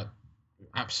 like that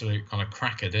absolute kind of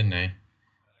cracker, didn't he?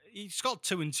 He's got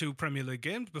 2 in 2 Premier League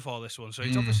games before this one, so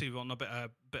he's obviously on a bit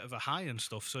of a high and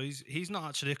stuff. So he's not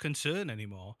actually a concern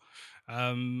anymore.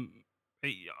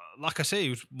 Like I say, he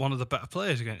was one of the better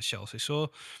players against Chelsea.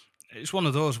 So it's one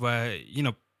of those where,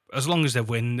 as long as they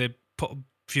win, they put a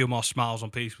few more smiles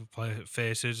on people's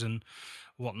faces and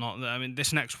whatnot. I mean,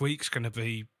 this next week's going to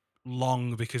be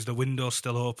long because the window's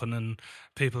still open and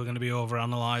people are going to be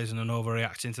overanalyzing and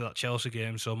overreacting to that Chelsea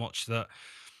game so much that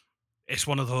it's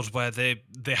one of those where they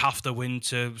have to win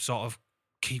to sort of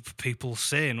keep people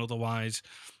sane. Otherwise,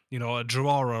 a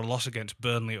draw or a loss against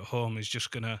Burnley at home is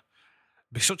just going to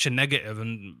be such a negative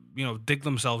and, dig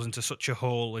themselves into such a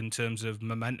hole in terms of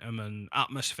momentum and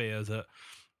atmosphere that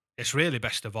it's really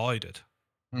best avoided.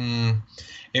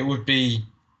 It would be,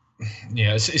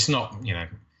 it's not,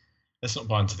 let's not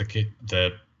buy into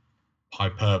the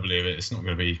hyperbole of it. It's not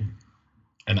going to be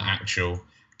an actual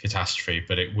catastrophe,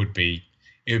 but it would be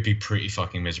pretty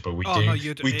fucking miserable. We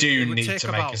do need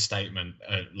to make a statement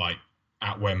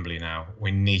at Wembley now.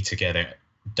 We need to get it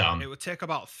done. It would take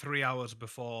about 3 hours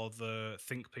before the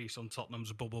think piece on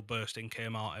Tottenham's bubble bursting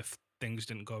came out if things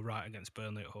didn't go right against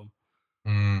Burnley at home.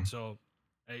 So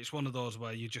it's one of those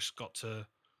where you just got to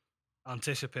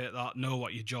anticipate that, know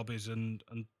what your job is, and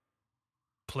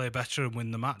play better and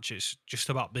win the match. It's just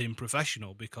about being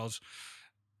professional, because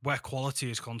where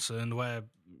quality is concerned, where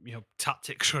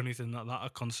tactics or anything like that are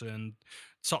concerned,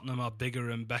 Tottenham are bigger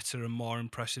and better and more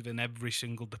impressive in every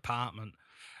single department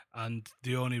And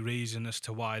the only reason as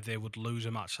to why they would lose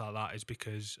a match like that is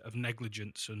because of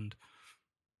negligence, and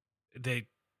they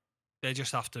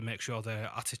just have to make sure their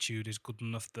attitude is good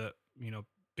enough that,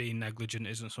 being negligent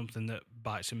isn't something that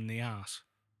bites them in the arse.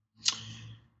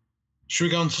 Should we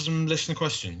go on to some listener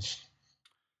questions?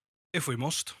 If we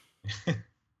must.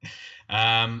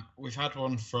 We've had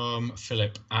one from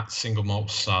Philip at Single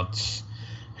Malt Suds,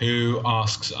 who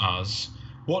asks us,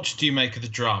 what do you make of the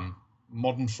drum?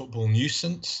 Modern football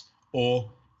nuisance? Or,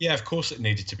 yeah, of course it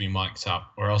needed to be mic'd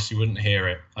up, or else you wouldn't hear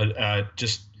it.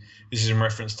 This is in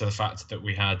reference to the fact that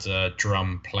we had a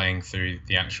drum playing through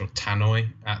the actual tannoy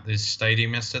at this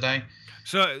stadium yesterday.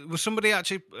 So was somebody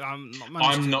actually? I'm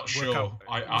not sure.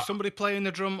 Was somebody playing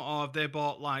the drum, or have they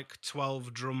bought like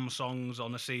 12 drum songs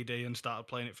on a CD and started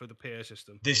playing it through the PA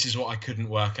system? This is what I couldn't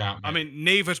work out, mate. I mean,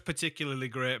 neither's particularly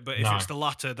great, but if it's the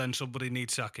latter, then somebody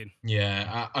needs sacking.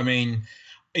 Yeah, I mean,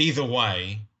 either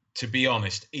way, to be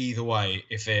honest,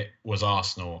 if it was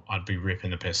Arsenal, I'd be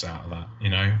ripping the piss out of that.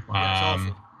 Yeah,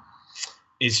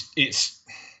 it's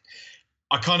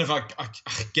I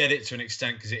get it to an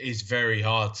extent, because it is very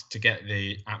hard to get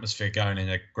the atmosphere going in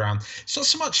a ground. It's not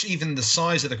so much even the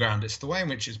size of the ground; it's the way in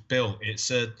which it's built. It's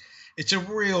a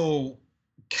real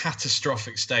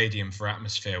catastrophic stadium for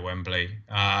atmosphere, Wembley.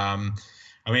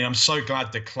 I mean, I'm so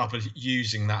glad the club are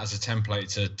using that as a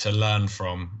template to learn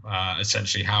from,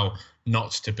 essentially how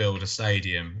not to build a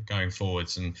stadium going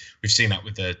forwards. And we've seen that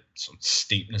with the sort of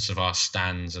steepness of our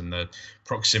stands and the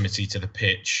proximity to the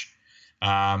pitch.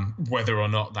 Whether or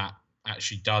not that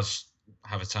actually does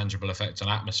have a tangible effect on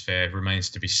atmosphere remains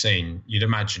to be seen. You'd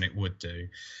imagine it would do.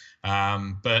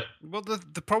 But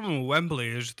the problem with Wembley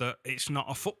is that it's not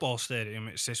a football stadium.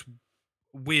 It's this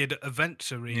weird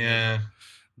events arena. Yeah.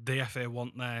 The FA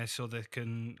want there so they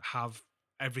can have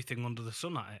everything under the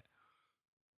sun at it.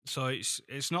 So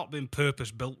it's not been purpose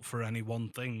built for any one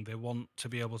thing. They want to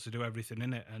be able to do everything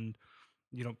in it, and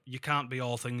you can't be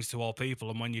all things to all people,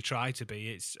 and when you try to be,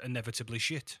 it's inevitably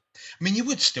shit. I mean, you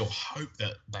would still hope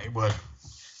that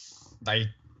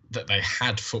they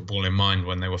had football in mind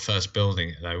when they were first building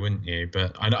it, though, wouldn't you?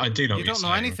 But I do know. You don't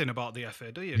know anything about the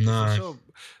FA, do you? No. They're so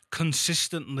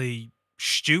consistently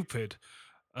stupid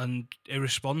and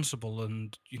irresponsible,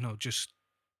 and just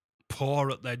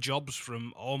poor at their jobs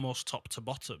from almost top to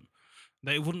bottom.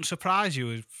 It wouldn't surprise you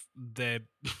if they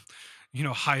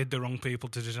hired the wrong people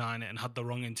to design it and had the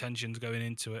wrong intentions going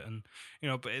into it. And,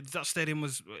 but that stadium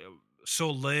was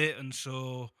so late and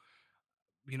so,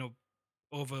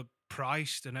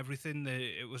 overpriced and everything.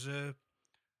 It's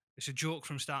a joke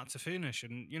from start to finish.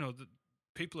 And, the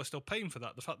people are still paying for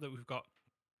that. The fact that we've got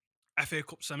FA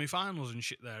Cup semi-finals and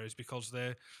shit there is because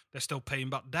they're still paying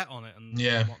back debt on it and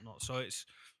whatnot. So it's,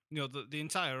 the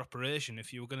entire operation,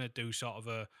 if you were going to do sort of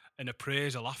an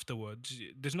appraisal afterwards,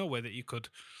 there's no way that you could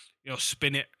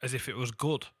spin it as if it was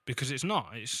good, because it's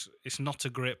not. It's not a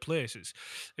great place. It's,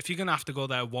 if you're going to have to go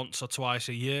there once or twice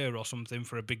a year or something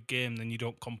for a big game, then you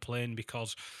don't complain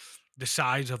because the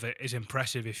size of it is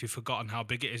impressive if you've forgotten how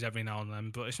big it is every now and then.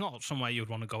 But it's not somewhere you'd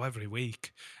want to go every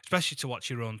week, especially to watch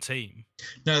your own team.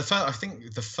 No, I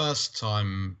think the first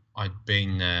time I'd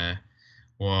been there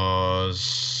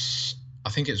was, I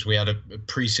think we had a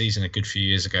pre-season a good few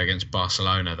years ago against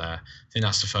Barcelona there. I think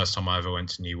that's the first time I ever went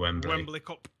to New Wembley. Wembley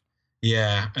Cup.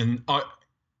 Yeah, and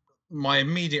my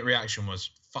immediate reaction was,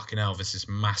 fucking hell, this is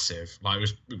massive. Like, it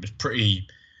was pretty,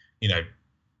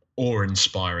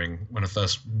 awe-inspiring when I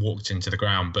first walked into the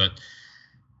ground, but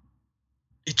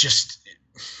it just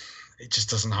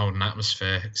doesn't hold an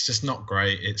atmosphere. It's just not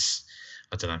great.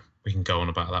 I don't know. We can go on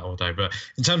about that all day. But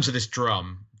in terms of this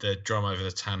drum, the drum over the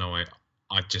tannoy,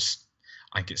 I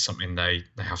think it's something they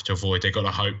have to avoid. They've got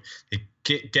to hope they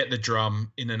get the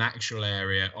drum in an actual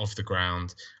area of the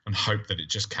ground and hope that it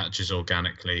just catches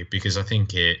organically, because I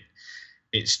think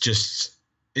it's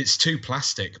too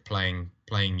plastic playing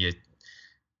your.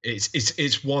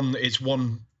 It's one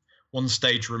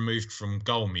stage removed from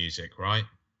goal music, right?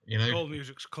 Goal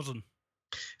music's cousin.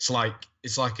 It's like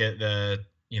the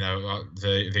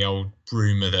old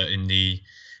rumor that in the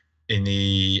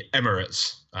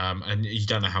Emirates, and you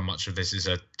don't know how much of this is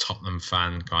a Tottenham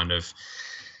fan kind of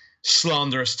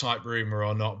slanderous type rumor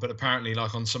or not, but apparently,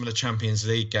 like on some of the Champions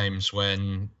League games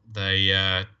when they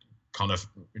kind of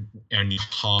only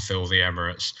half fill the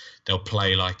Emirates, they'll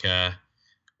play like a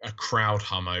crowd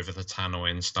hum over the tannoy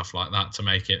and stuff like that to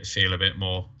make it feel a bit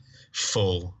more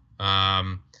full.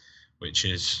 Which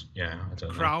is, I don't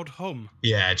know. Crowd hum?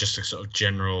 Yeah, just a sort of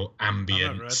general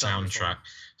ambient soundtrack.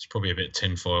 It's probably a bit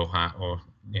tinfoil hat or,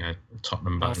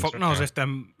 Tottenham bands. Fuck knows if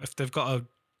they've got a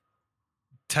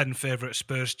 10 favourite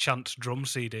Spurs chants drum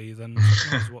CD, then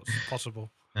who knows what's possible.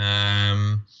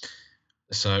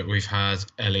 So we've had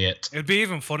Elliot. It'd be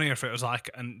even funnier if it was like,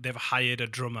 and they've hired a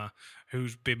drummer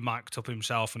who's been mic'd up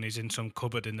himself and he's in some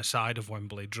cupboard in the side of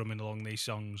Wembley drumming along these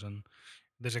songs, and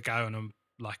there's a guy on a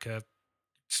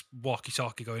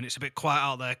walkie-talkie going, "It's a bit quiet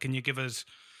out there. Can you give us?"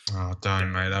 Oh,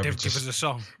 don't, mate. That would give us a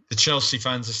song. The Chelsea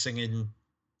fans are singing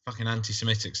fucking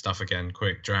anti-Semitic stuff again.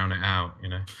 Quick, drown it out, you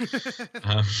know.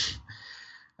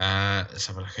 Let's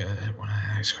have a look at one of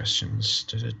the next questions.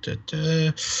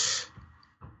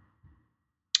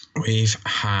 We've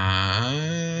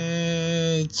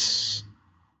had...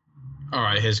 All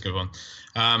right, here's a good one.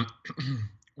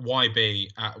 YB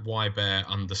at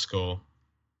YBear_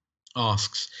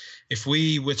 asks, if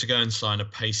we were to go and sign a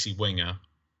pacey winger,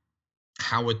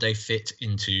 how would they fit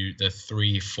into the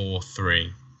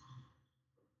 3-4-3?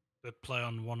 They'd play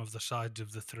on one of the sides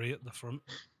of the three at the front.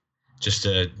 Just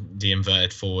the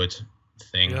inverted forward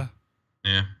thing. Yeah.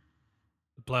 Yeah.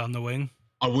 Play on the wing.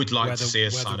 I would like to see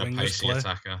us sign a pacey play.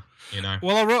 attacker, you know.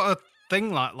 Well, I wrote a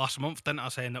thing like last month, didn't I,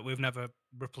 saying that we've never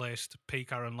replaced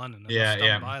Peake Aaron Lennon. And I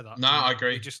stand by that. No, I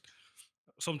agree.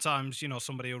 Sometimes, you know,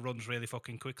 somebody who runs really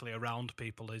fucking quickly around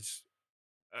people is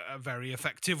a very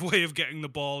effective way of getting the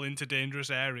ball into dangerous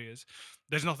areas.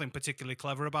 There's nothing particularly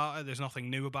clever about it. There's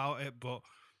nothing new about it. But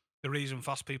the reason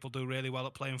fast people do really well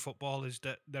at playing football is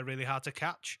that they're really hard to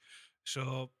catch.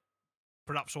 So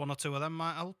perhaps one or two of them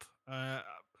might help.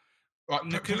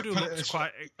 Nkoudou looks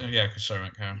quite. Yeah, sorry,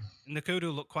 mate, Karen.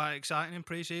 Nkoudou looked quite exciting in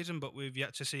pre-season, but we've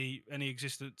yet to see any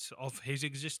existence of his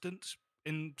existence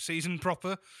in season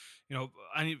proper. You know,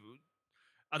 I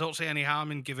don't see any harm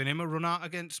in giving him a run out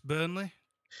against Burnley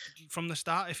from the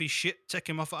start. If he's shit, take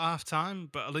him off at half time.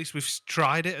 But at least we've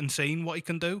tried it and seen what he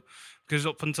can do. Because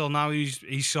up until now,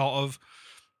 he's sort of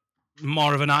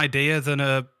more of an idea than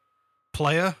a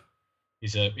player.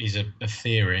 He's a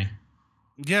theory.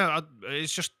 Yeah,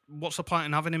 it's just, what's the point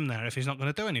in having him there if he's not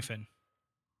going to do anything?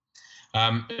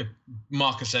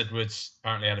 Marcus Edwards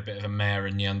apparently had a bit of a mare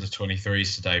in the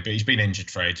under-23s today, but he's been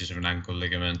injured for ages with an ankle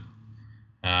ligament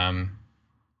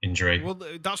injury. Well,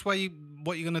 that's what you're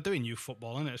going to do in youth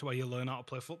football, isn't it? It's where you learn how to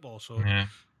play football. So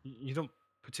you don't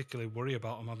particularly worry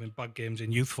about him having bad games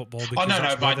in youth football. Oh,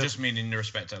 no, but I just mean in the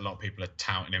respect that a lot of people are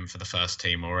touting him for the first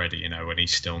team already, you know, when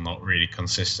he's still not really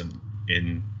consistent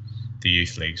in the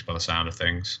youth leagues by the sound of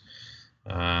things.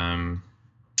 But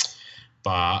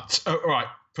all right,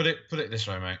 put it this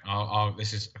way, mate.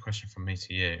 This is a question from me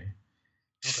to you.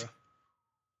 Okay.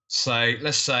 So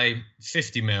let's say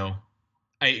 50 mil,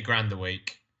 80 grand a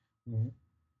week.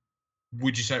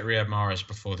 Would you take Riyad Mahrez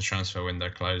before the transfer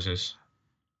window closes?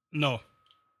 No,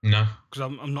 because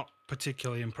I'm not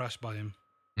particularly impressed by him,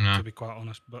 no. to be quite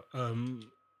honest. But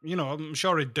you know, I'm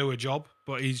sure he'd do a job,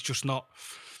 but he's just not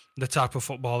the type of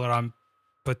footballer I'm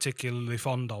particularly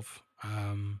fond of.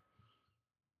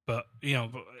 But you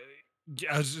know,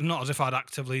 not as if I'd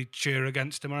actively cheer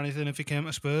against him or anything if he came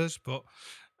to Spurs. But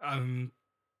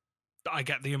I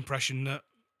get the impression that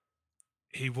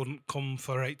he wouldn't come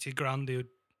for 80 grand.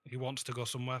 He wants to go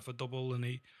somewhere for double, and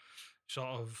he sort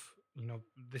of, you know,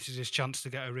 this is his chance to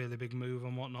get a really big move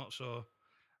and whatnot. So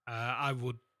I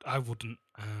wouldn't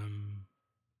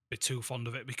be too fond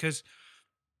of it, because,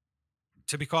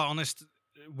 to be quite honest,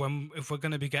 if we're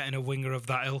going to be getting a winger of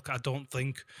that ilk, I don't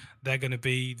think they're going to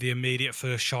be the immediate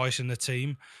first choice in the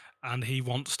team, and he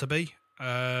wants to be.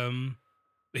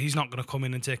 He's not going to come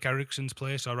in and take Eriksen's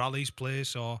place or Ali's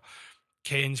place or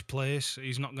Kane's place.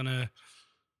 He's not going to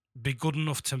be good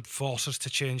enough to force us to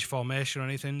change formation or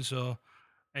anything. So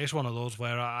it's one of those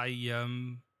where I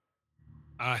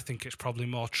think it's probably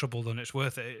more trouble than it's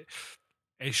worth.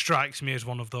 It strikes me as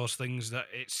one of those things that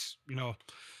it's, you know,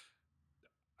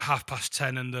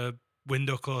 10:30 and the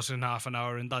window closes in half an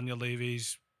hour, and Daniel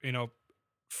Levy's, you know,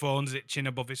 phone's itching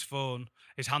above his phone.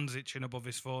 His hand's itching above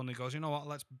his phone. He goes, you know what,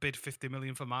 let's bid 50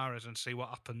 million for Mahrez and see what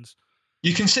happens.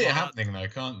 You can see it happening though,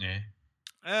 can't you?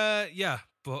 Yeah,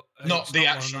 but not the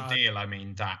actual deal. I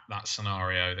mean that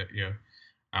scenario that you're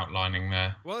outlining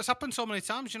there. Well, it's happened so many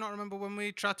times. You not remember when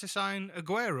we tried to sign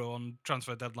Aguero on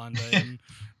transfer deadline day,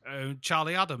 and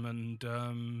Charlie Adam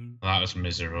and that was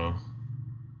miserable.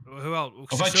 Who else?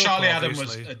 Although Charlie Adam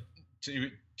was,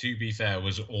 to be fair,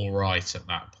 was all right at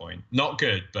that point. Not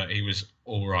good, but he was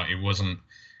all right. It wasn't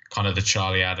kind of the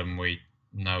Charlie Adam we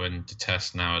know and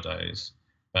detest nowadays,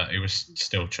 but it was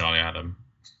still Charlie Adam.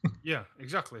 Yeah,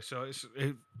 exactly. So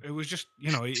it was just,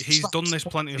 you know, he's done this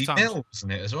plenty of times.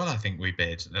 Wasn't it as well? I think we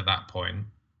bid at that point.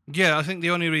 Yeah, I think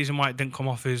the only reason why it didn't come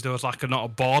off is there was like not a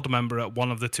board member at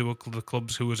one of the two of the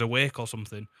clubs who was awake or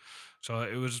something. So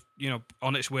it was,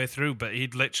 on its way through, but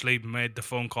he'd literally made the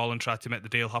phone call and tried to make the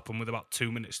deal happen with about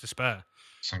 2 minutes to spare.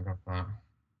 Thank God for that.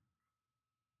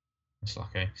 That's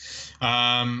lucky.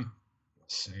 Let's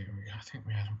see. I think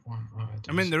we had one.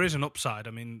 I mean, there is an upside.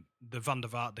 I mean, the Van der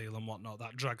Vaart deal and whatnot,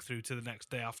 that dragged through to the next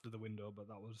day after the window, but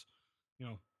that was,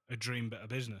 a dream bit of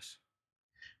business.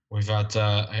 We've had,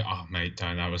 mate,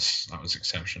 Dan, that was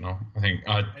exceptional. I think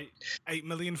 8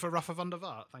 million for Rafa van der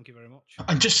Vaart. Thank you very much.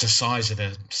 And just the size of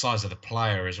the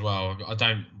player as well.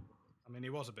 I mean, he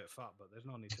was a bit fat, but there's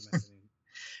no need to make any.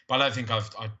 But I don't think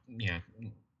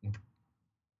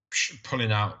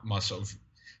pulling out my sort of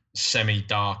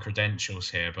semi-dark credentials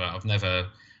here, but I've never.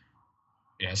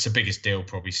 Yeah, it's the biggest deal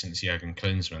probably since Jurgen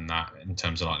Klinsmann. That in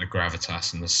terms of like the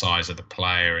gravitas and the size of the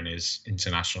player and his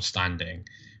international standing.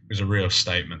 It was a real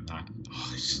statement that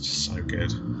it's just so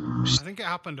good. I think it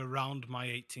happened around my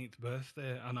 18th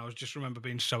birthday, and I just remember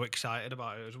being so excited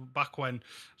about it. It was back when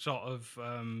sort of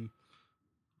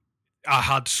I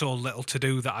had so little to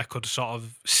do that I could sort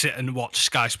of sit and watch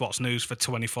Sky Sports News for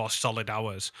 24 solid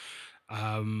hours,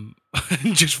 and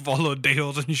just follow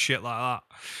deals and shit like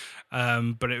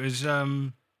that. But it was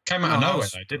came out of nowhere,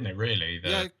 though, didn't it? Really?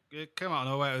 Yeah, it came out of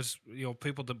nowhere. It was,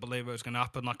 people didn't believe it was going to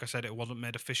happen. Like I said, it wasn't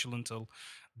made official until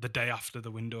the day after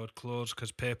the window had closed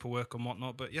because paperwork and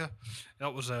whatnot. But yeah,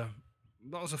 that was a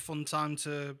fun time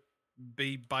to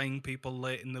be buying people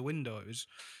late in the window. It was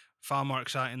far more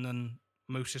exciting than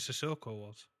Moussa Sissoko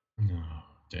was. Oh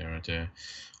dear, oh dear.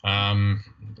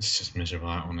 It's just miserable,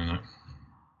 that one, isn't it?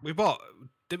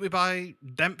 Did we buy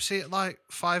Dempsey at like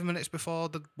 5 minutes before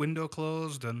the window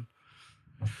closed? And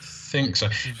I think so.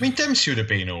 I mean, Dempsey would have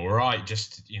been all right.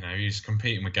 Just he was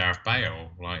competing with Gareth Bale.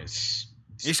 Like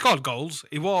he scored goals.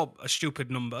 He wore a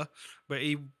stupid number, but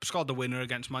he scored the winner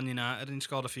against Man United and he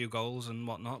scored a few goals and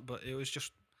whatnot. But it was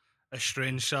just a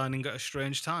strange signing at a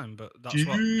strange time. But that's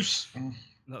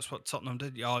what Tottenham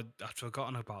did. Yeah, I'd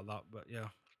forgotten about that. But yeah,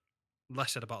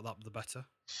 less said about that, the better.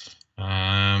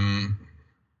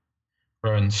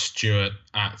 Rowan Stewart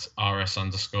at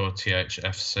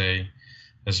rs_THFC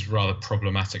has rather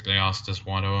problematically asked us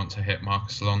why do I want to hit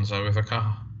Marcus Alonso with a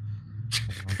car.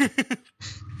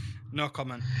 No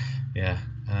comment. Yeah.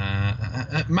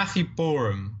 Matthew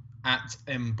Borum at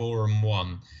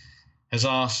mborum1 has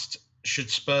asked, should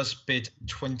Spurs bid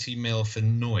 20 mil for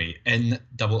Noy? Nooy.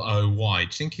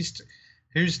 Do you think he's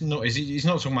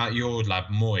not talking about your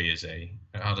lad Moy, is he,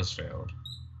 at Huddersfield?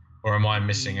 Or am I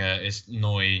missing is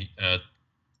Noy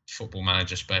Football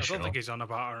Manager special? I don't think he's on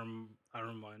about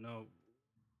Aaron Moy, no.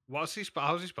 How's he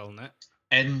spelling it?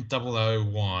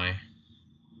 Nooy.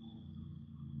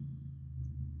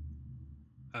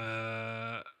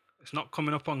 It's not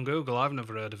coming up on Google. I've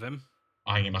never heard of him.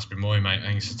 I think it must be Moy, mate. I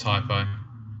think it's a typo.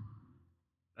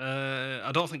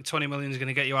 I don't think 20 million is going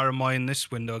to get you Aaron Moy in this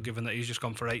window, given that he's just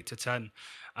gone for 8 to 10.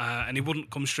 And he wouldn't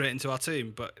come straight into our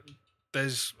team, but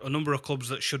there's a number of clubs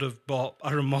that should have bought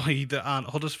Aaron Moy that aren't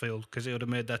Huddersfield because it would have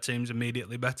made their teams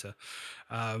immediately better.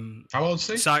 How old is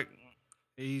he?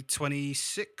 He's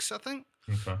 26, I think.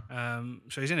 Okay.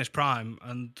 So he's in his prime.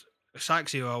 And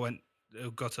Sykes, who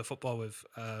got to football with,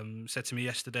 said to me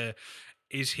yesterday,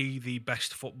 is he the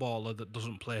best footballer that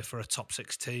doesn't play for a top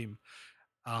 6 team?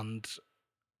 And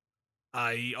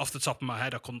off the top of my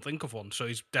head, I couldn't think of one. So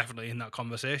he's definitely in that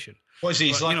conversation. What is he?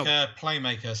 He's like a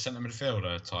playmaker, centre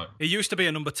midfielder type. He used to be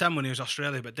a number 10 when he was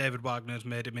Australia, but David Wagner's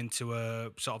made him into a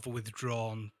sort of a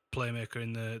withdrawn playmaker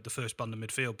in the first band of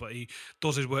midfield. But he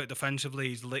does his work defensively.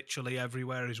 He's literally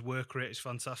everywhere. His work rate is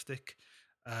fantastic.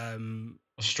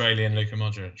 Australian Luka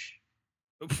Modric.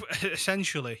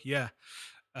 Essentially, yeah.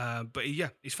 But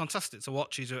he's fantastic to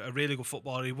watch. He's a really good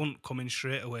footballer. He wouldn't come in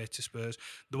straight away to Spurs.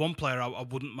 The one player I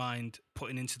wouldn't mind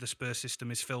putting into the Spurs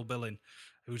system is Phil Billing,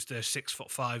 who's the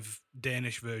 6'5"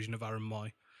 Danish version of Aaron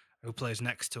Moy, who plays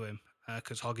next to him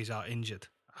because Hoggy's out injured.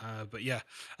 But yeah,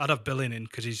 I'd have Billing in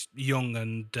because he's young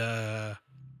and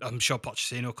I'm sure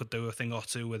Pochettino could do a thing or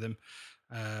two with him.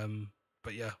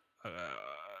 But yeah.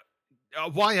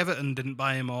 Why Everton didn't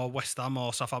buy him, or West Ham,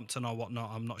 or Southampton, or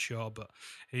whatnot, I'm not sure. But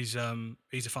he's a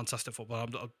fantastic footballer.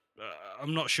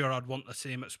 I'm not sure I'd want to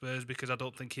see him at Spurs because I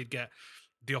don't think he'd get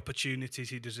the opportunities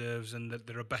he deserves, and that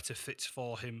there are better fits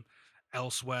for him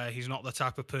elsewhere. He's not the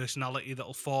type of personality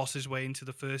that'll force his way into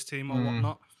the first team or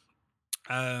whatnot.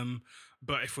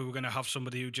 But if we were going to have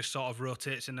somebody who just sort of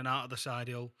rotates in and out of the side,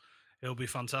 he'll be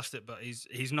fantastic. But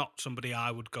he's not somebody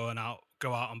I would go out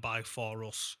and buy for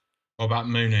us. What about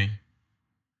Mooney?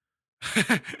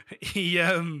 He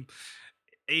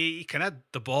He can head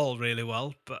the ball really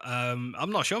well, but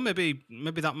I'm not sure. Maybe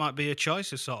that might be a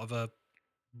choice, as sort of a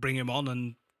bring him on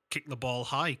and kick the ball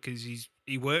high, because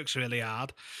he works really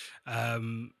hard.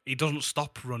 He doesn't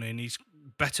stop running. He's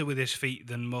better with his feet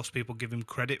than most people give him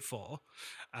credit for.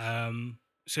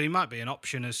 So he might be an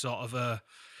option as sort of a,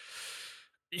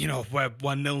 where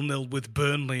 0-0 with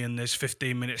Burnley and there's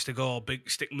 15 minutes to go,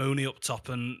 stick Mooney up top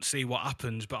and see what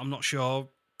happens. But I'm not sure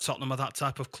Tottenham are that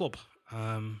type of club.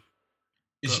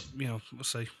 But, we'll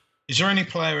see. Is there any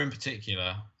player in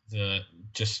particular that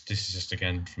this is just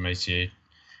again from me to you?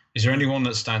 Is there anyone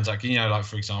that stands out? Like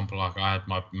for example, like I had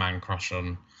my man crush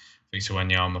on Victor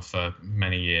Wanyama for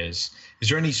many years. Is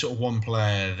there any sort of one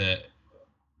player that,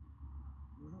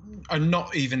 and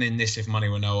not even in this if money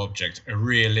were no object, a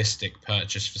realistic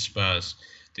purchase for Spurs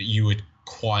that you would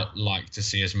quite like to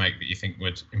see us make that you think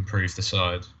would improve the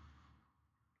side?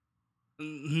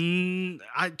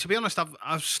 To be honest,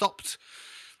 I've stopped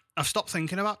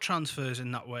thinking about transfers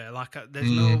in that way. Like, there's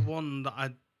no one that I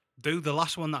do. The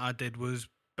last one that I did was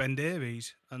Ben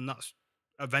Davies, and that's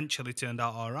eventually turned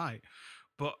out all right.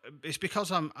 But it's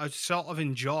because I sort of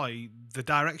enjoy the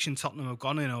direction Tottenham have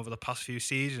gone in over the past few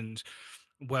seasons,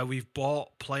 where we've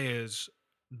bought players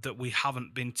that we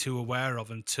haven't been too aware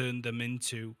of and turned them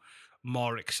into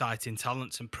more exciting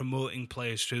talents and promoting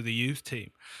players through the youth team.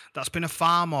 That's been a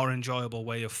far more enjoyable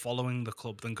way of following the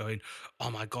club than going, oh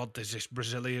my God, there's this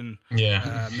Brazilian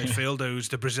midfielder who's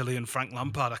the Brazilian Frank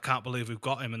Lampard. I can't believe we've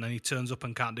got him. And then he turns up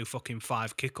and can't do fucking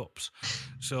 5 kick-ups.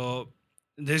 So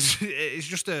it's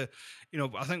just I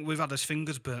think we've had his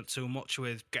fingers burnt too much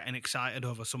with getting excited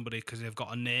over somebody because they've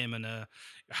got a name and a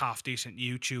half-decent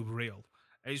YouTube reel.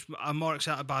 I'm more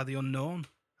excited by the unknown.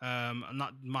 And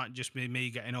that might just be me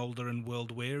getting older and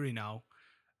world weary now,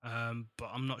 but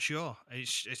I'm not sure.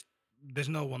 There's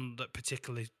no one that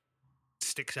particularly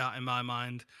sticks out in my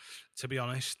mind, to be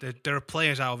honest. There are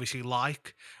players I obviously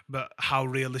like, but how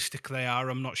realistic they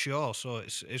are, I'm not sure. So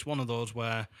it's one of those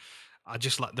where I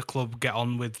just let the club get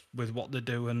on with what they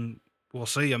do, and we'll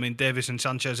see. I mean, Davinson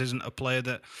Sanchez isn't a player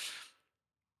that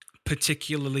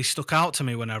particularly stuck out to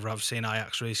me whenever I've seen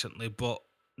Ajax recently, but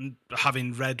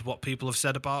having read what people have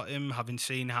said about him, having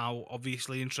seen how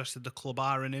obviously interested the club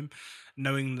are in him,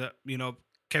 knowing that,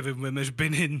 Kevin Wimmer's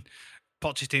been in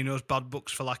Pochettino's bad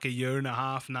books for like a year and a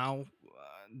half now,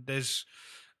 there's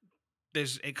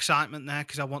excitement there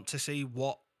because I want to see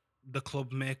what the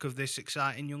club make of this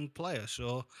exciting young player.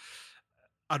 So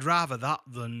I'd rather that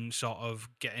than sort of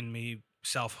getting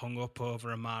myself hung up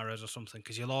over a Mahrez or something,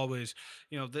 because you'll always,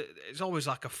 it's always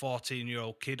like a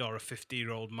 14-year-old kid or a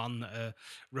 50-year-old man that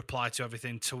reply to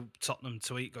everything to Tottenham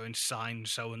tweet going sign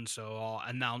so-and-so or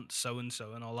announce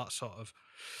so-and-so and all that sort of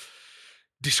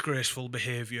disgraceful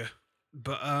behaviour.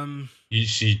 But you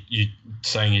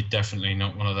saying you're definitely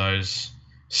not one of those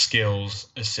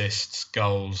skills, assists,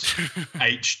 goals,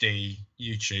 HD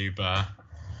YouTuber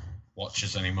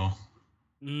watchers anymore.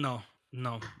 No,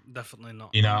 definitely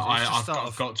not.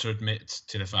 I've got to admit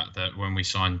to the fact that when we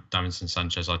signed Davinson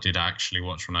Sanchez, I did actually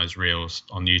watch one of those reels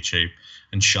on YouTube,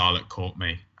 and Charlotte caught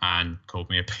me and called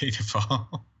me a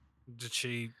paedophile. Did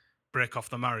she break off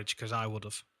the marriage? Because I would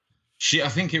have. I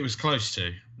think it was close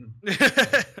to.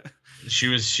 She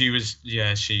was.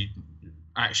 Yeah, she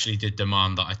actually did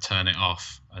demand that I turn it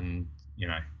off, and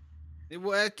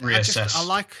reassess.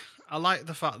 I like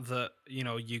the fact that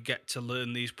you get to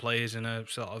learn these players in a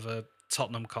sort of a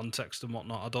Tottenham context and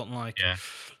whatnot. I don't like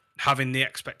having the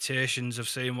expectations of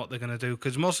seeing what they're going to do,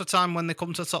 because most of the time when they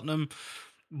come to Tottenham,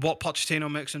 what Pochettino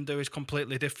makes them do is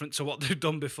completely different to what they've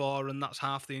done before, and that's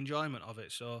half the enjoyment of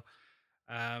it. So,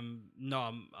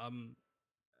 no,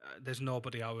 there's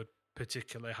nobody I would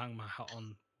particularly hang my hat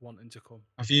on wanting to come.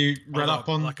 Have you read up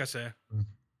on? Like I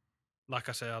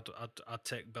say, I'd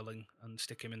take Billing and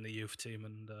stick him in the youth team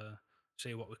and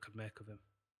see what we could make of him.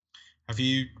 Have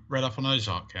you read up on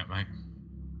Ozark yet, mate?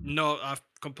 No, I've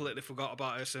completely forgot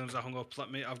about it as soon as I hung up.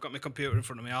 I've got my computer in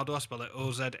front of me. How do I spell it?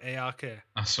 Ozark.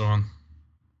 That's the one.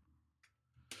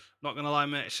 Not gonna lie,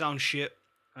 mate, it sounds shit.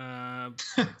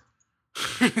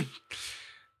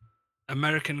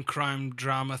 American crime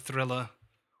drama thriller.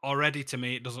 Already, to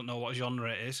me, it doesn't know what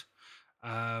genre it is.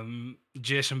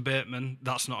 Jason Bateman,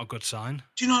 that's not a good sign.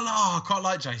 Do you not? I quite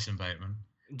like Jason Bateman.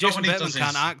 Jason Bateman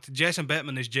can't act. Jason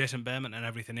Bateman is Jason Bateman and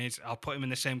everything is. I'll put him in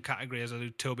the same category as I do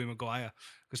Tobey Maguire,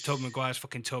 because Tobey Maguire's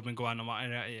fucking Tobey Maguire no matter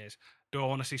who he is. Do I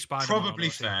want to see Spider-Man? Probably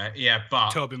fair, yeah, but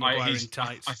Tobey Maguire in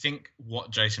tights. I think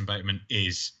what Jason Bateman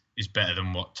is better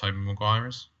than what Tobey Maguire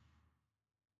is.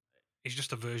 He's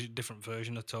just a different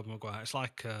version of Tobey Maguire. It's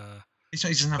like he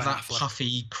doesn't have that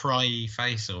puffy, cryy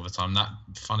face all the time, that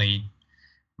funny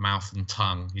mouth and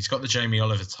tongue. He's got the Jamie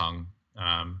Oliver tongue.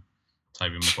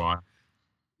 Tobey Maguire.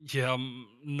 Yeah, I'm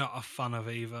not a fan of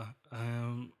either.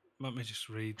 Let me just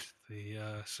read the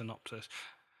synopsis.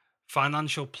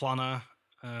 Financial planner.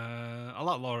 I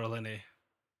like Laura Linney.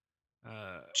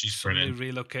 She's Somebody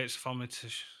brilliant. relocates family to.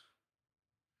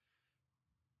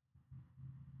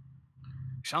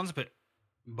 Sounds a bit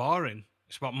boring.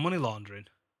 It's about money laundering.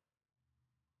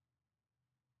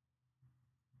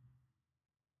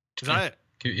 Is that it?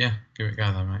 Give it a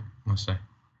go, though, mate. I'll say.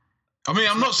 I mean,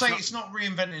 I'm not saying it's not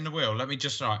reinventing the wheel. Let me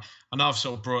just I know I've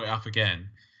sort of brought it up again.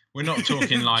 We're not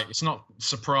talking like it's not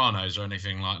Sopranos or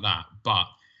anything like that. But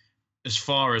as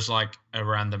far as like a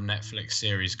random Netflix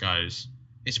series goes,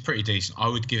 it's pretty decent.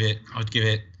 I'd give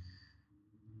it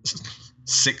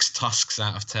 6 tusks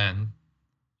out of 10.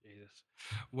 Jesus.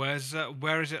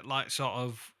 Where is it like sort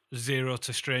of 0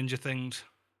 to Stranger Things?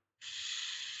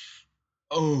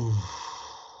 Oh,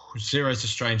 0 to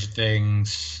Stranger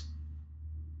Things.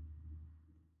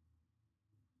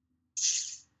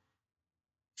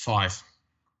 5.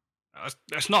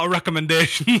 That's not a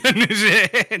recommendation, then, is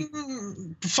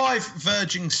it? 5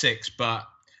 verging 6, but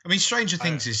I mean, Stranger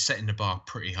Things is setting the bar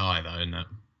pretty high, though, isn't it?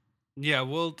 Yeah,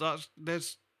 well,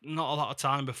 there's not a lot of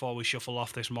time before we shuffle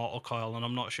off this mortal coil, and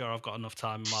I'm not sure I've got enough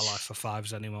time in my life for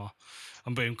 5s anymore.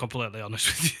 I'm being completely honest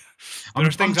with you.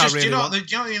 There's things I really want.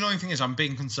 The annoying thing is I'm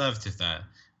being conservative there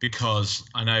because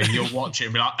I know you'll watch it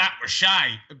and be like, that was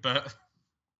shite, but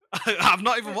I've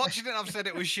not even watched it. I've said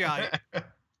it was shite.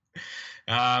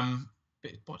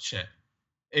 Watch it.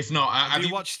 If not, have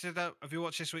you watched it? Have you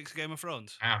watched this week's Game of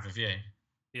Thrones? I have you?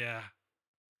 Yeah.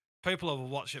 People will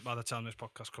watch it by the time this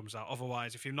podcast comes out.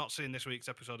 Otherwise, if you've not seen this week's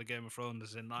episode of Game of Thrones,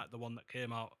 as in like the one that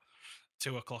came out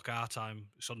 2:00 our time,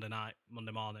 Sunday night,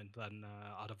 Monday morning, then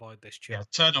I'd avoid this chat. Yeah,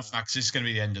 turn off that because this is going to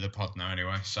be the end of the pod now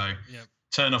anyway. So yep.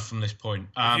 Turn off from this point.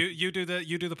 You do the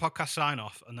podcast sign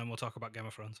off, and then we'll talk about Game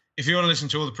of Thrones. If you want to listen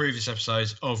to all the previous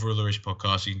episodes of Rule the Rich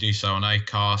podcast, you can do so on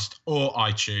Acast or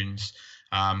iTunes.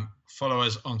 Follow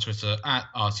us on Twitter at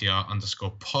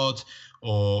RTR_pod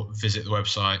or visit the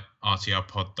website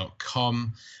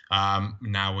rtrpod.com.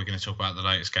 Now we're going to talk about the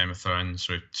latest Game of Thrones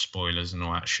with spoilers and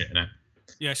all that shit in it.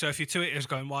 Yeah, so if you tweet us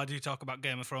going, why do you talk about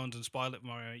Game of Thrones and spoil it,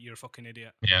 Mario? You're a fucking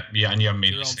idiot. Yeah, and you haven't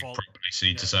been listening properly, so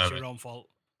you deserve it. It's your own fault.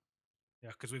 Yeah,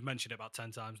 because we've mentioned it about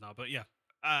 10 times now. But yeah,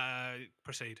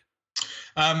 proceed.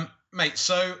 Mate,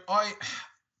 so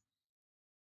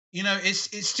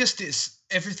it's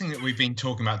everything that we've been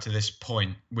talking about to this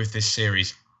point with this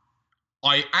series.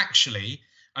 Times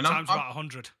about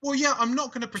 100. Well, yeah, I'm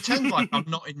not going to pretend like I'm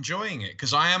not enjoying it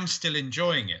because I am still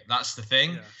enjoying it. That's the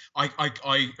thing. Yeah.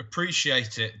 I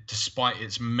appreciate it despite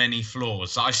its many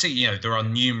flaws. I see, there are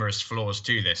numerous flaws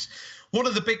to this. One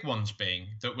of the big ones being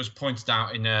that was pointed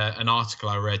out in an article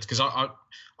I read because I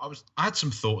had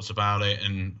some thoughts about it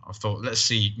and I thought, let's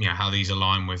see, how these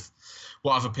align with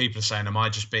what other people are saying. Am I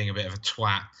just being a bit of a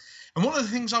twat? And one of the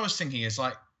things I was thinking is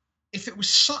like, if it was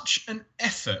such an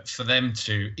effort for them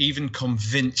to even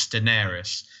convince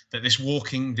Daenerys that this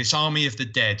army of the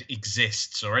dead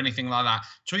exists or anything like that,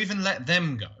 to even let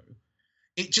them go,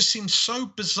 it just seems so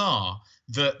bizarre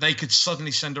that they could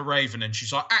suddenly send a raven and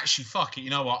she's like, actually, fuck it, you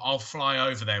know what? I'll fly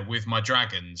over there with my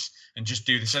dragons and just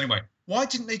do this anyway. Why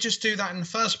didn't they just do that in the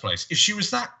first place? If she was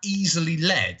that easily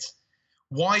led,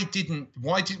 why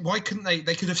couldn't they?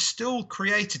 They could have still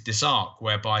created this arc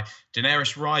whereby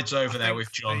Daenerys rides over there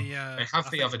with Jon. They have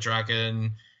the other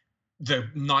dragon. The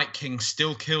Night King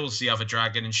still kills the other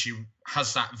dragon, and she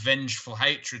has that vengeful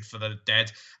hatred for the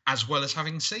dead, as well as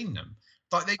having seen them.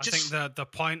 Like I think the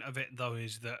point of it though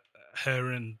is that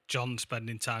her and Jon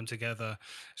spending time together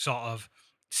sort of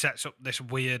sets up this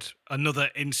another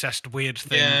incest weird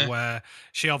thing where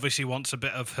she obviously wants a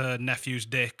bit of her nephew's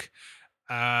dick.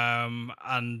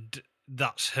 And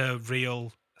that's her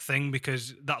real thing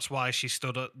because that's why she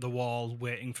stood at the wall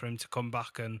waiting for him to come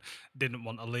back and didn't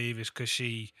want to leave is because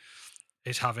she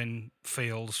is having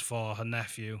feels for her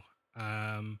nephew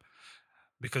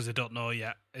because they don't know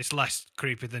yet. It's less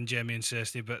creepy than Jaime and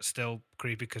Cersei, but still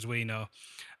creepy because we know.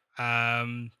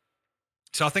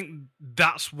 So I think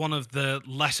that's one of the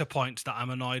lesser points that I'm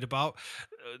annoyed about.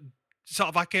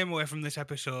 I came away from this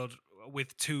episode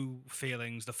with 2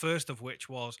 feelings. The first of which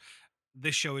was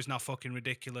this show is now fucking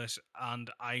ridiculous and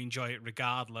I enjoy it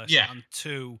regardless. Yeah. And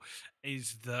 2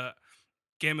 is that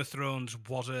Game of Thrones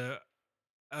was a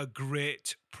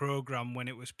great program when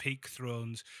it was peak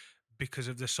Thrones because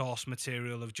of the source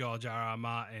material of George R.R.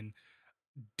 Martin,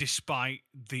 despite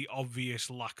the obvious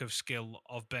lack of skill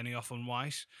of Benioff and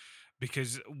Weiss.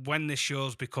 Because when this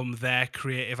show's become their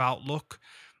creative outlook,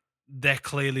 they're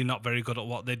clearly not very good at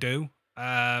what they do.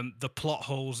 The plot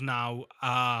holes now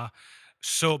are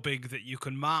so big that you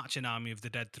can march an army of the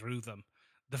dead through them.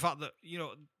 The fact that,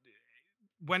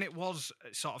 when it was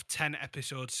sort of 10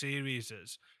 episode series,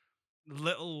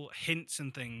 little hints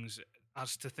and things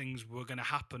as to things were going to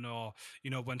happen, or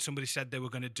when somebody said they were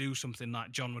going to do something,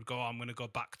 like John would go, I'm going to go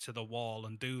back to the wall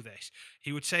and do this,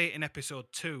 he would say it in episode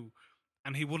 2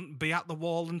 and he wouldn't be at the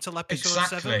wall until episode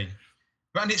 7.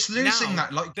 And it's losing now,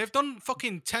 that. Like, they've done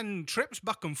fucking 10 trips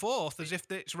back and forth as if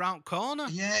it's round corner.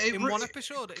 Yeah, in one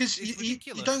episode. Because it's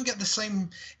ridiculous. You don't get the same.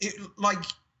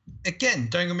 Again,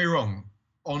 don't get me wrong.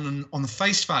 On the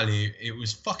face value, it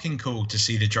was fucking cool to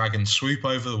see the dragon swoop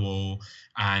over the wall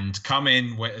and come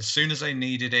in as soon as they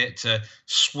needed it to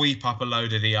sweep up a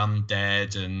load of the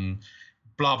undead and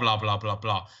blah blah blah blah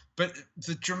blah. But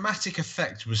the dramatic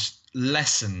effect was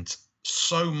lessened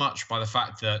so much by the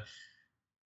fact that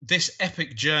this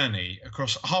epic journey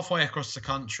halfway across the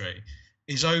country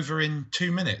is over in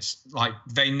 2 minutes. Like,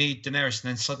 they need Daenerys and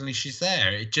then suddenly she's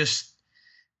there. It just...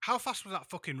 How fast was that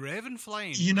fucking raven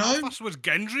flying? How fast was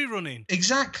Gendry running?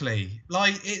 Exactly.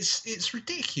 Like, it's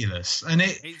ridiculous. And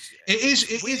it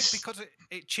is because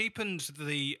it cheapens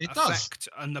the effect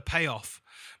and the payoff.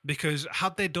 Because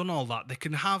had they done all that, they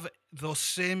can have those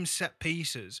same set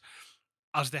pieces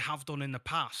as they have done in the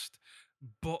past.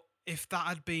 But if that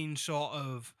had been sort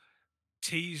of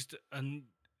teased and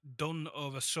done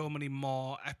over so many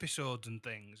more episodes and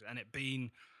things, and it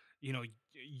being,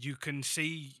 you can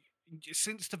see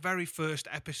since the very first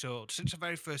episode, since the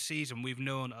very first season, we've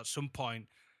known at some point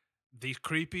these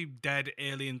creepy dead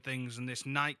alien things and this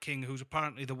Night King, who's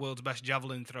apparently the world's best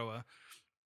javelin thrower,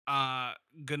 are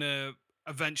gonna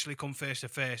eventually come face to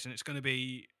face, and it's gonna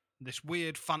be this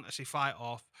weird fantasy fight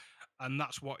off. And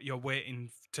that's what you're waiting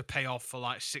to pay off for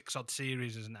like 6 odd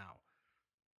series now.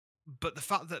 But the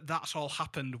fact that that's all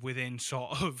happened within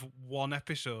sort of one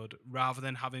episode, rather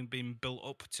than having been built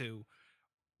up to,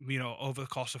 over the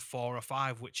course of 4 or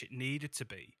 5, which it needed to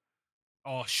be,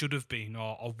 or should have been,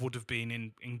 or would have been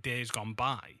in days gone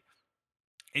by,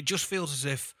 it just feels as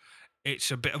if it's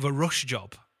a bit of a rush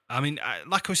job. I mean,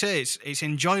 like I say, it's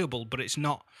enjoyable, but it's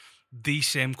not the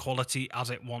same quality as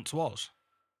it once was.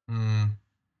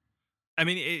 I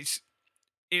mean,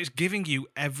 it's giving you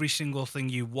every single thing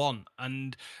you want,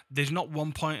 and there's not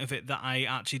one point of it that I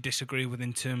actually disagree with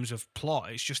in terms of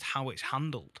plot. It's just how it's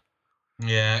handled.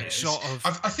 Yeah, it's sort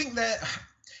of. I think that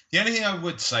the only thing I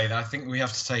would say that I think we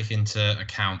have to take into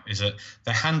account is that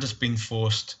their hand has been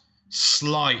forced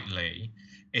slightly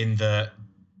in the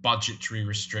budgetary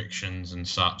restrictions and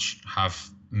such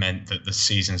have meant that the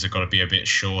seasons have got to be a bit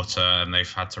shorter, and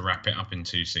they've had to wrap it up in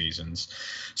 2 seasons.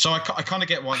 So I kind of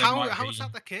get why how is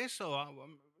that the case, though?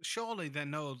 Surely they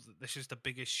know that this is the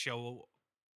biggest show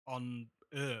on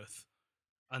Earth,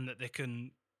 and that they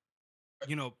can,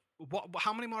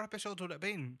 how many more episodes would it have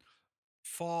been?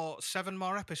 For 7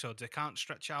 more episodes, they can't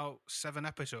stretch out 7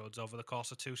 episodes over the course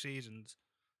of 2 seasons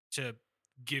to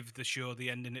give the show the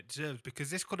ending it deserves, because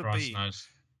this could have been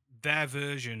their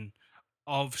version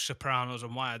of Sopranos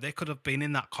and Wire. They could have been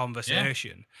in that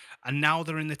conversation, and now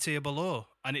they're in the tier below,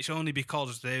 and it's only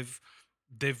because they've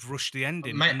rushed the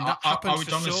ending. Mate, and that I happens would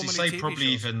to honestly so many say TV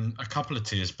probably shows. even a couple of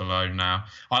tiers below now.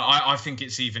 I think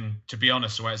it's even, to be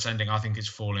honest, the way it's ending, I think it's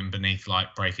falling beneath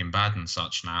like Breaking Bad and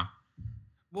such now.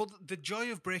 Well, the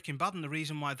joy of Breaking Bad and the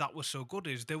reason why that was so good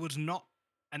is there was not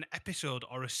an episode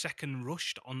or a second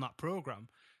rushed on that program.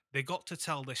 They got to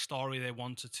tell the story they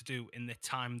wanted to do in the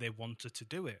time they wanted to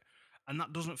do it. And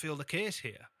that doesn't feel the case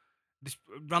here. This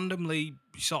randomly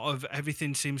sort of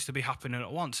everything seems to be happening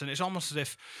at once. And it's almost as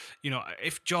if,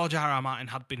 if George R.R. Martin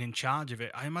had been in charge of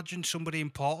it, I imagine somebody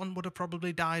important would have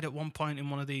probably died at one point in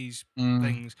one of these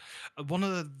things. One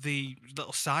of the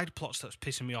little side plots that's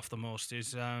pissing me off the most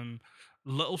is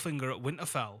Littlefinger at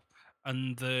Winterfell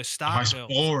and the Stark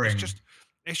Girls. Boring.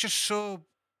 It's just so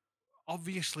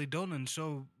obviously done and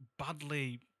so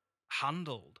badly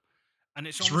handled. And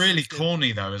it's really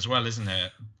corny though as well, isn't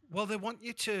it? Well, they want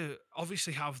you to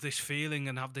obviously have this feeling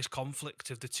and have this conflict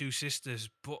of the 2 sisters,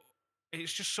 but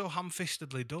it's just so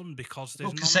ham-fistedly done because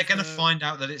there's because they're going to find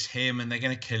out that it's him and they're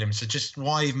going to kill him. So just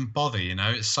why even bother?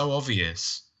 It's so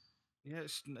obvious. Yeah,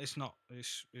 it's not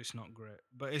great,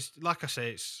 but it's like I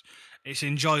say, it's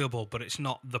enjoyable, but it's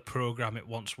not the program it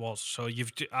once was. So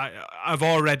I've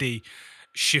already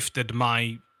shifted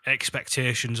my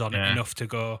expectations on it enough to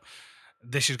go,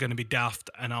 this is going to be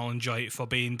daft, and I'll enjoy it for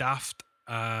being daft.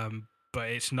 But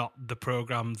it's not the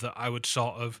program that I would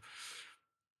sort of.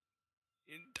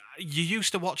 You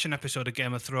used to watch an episode of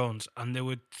Game of Thrones, and they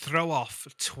would throw off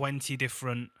 20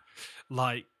 different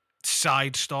like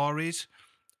side stories,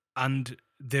 and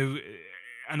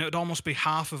and it would almost be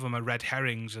half of them are red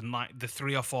herrings, and like the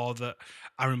 3 or 4 that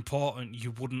are important,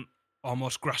 you wouldn't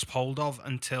almost grasp hold of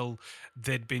until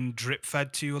they'd been drip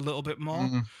fed to you a little bit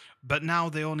more. But now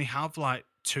they only have like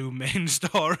 2 main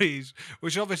stories,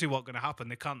 which obviously what's going to happen.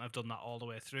 They can't have done that all the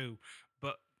way through,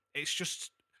 but it's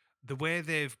just the way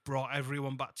they've brought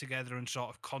everyone back together and sort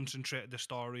of concentrated the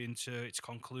story into its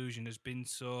conclusion has been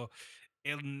so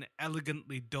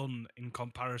elegantly done in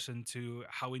comparison to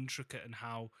how intricate and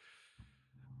how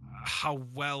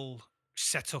well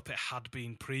set up it had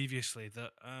been previously,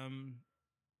 that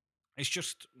it's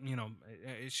just, you know,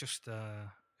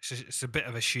 it's a bit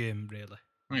of a shame, really.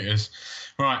 It is.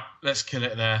 Right, let's kill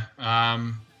it there.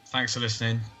 Thanks for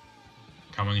listening.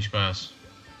 Come on, you Spurs.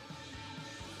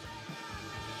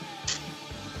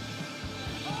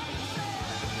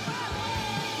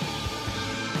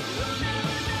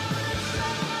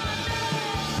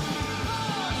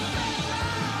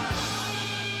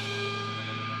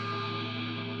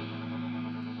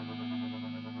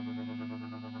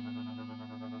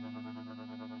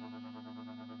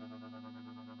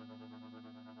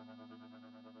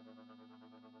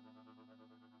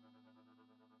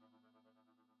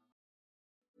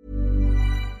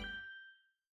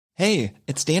 Hey,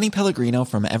 it's Danny Pellegrino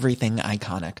from Everything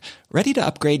Iconic. Ready to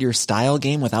upgrade your style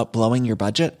game without blowing your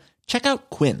budget? Check out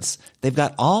Quince. They've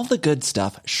got all the good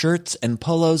stuff, shirts and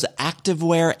polos,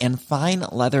 activewear, and fine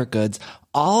leather goods,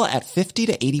 all at 50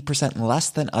 to 80% less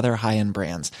than other high-end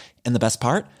brands. And the best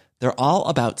part? They're all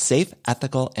about safe,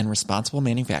 ethical, and responsible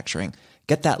manufacturing.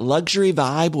 Get that luxury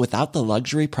vibe without the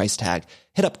luxury price tag.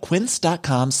 Hit up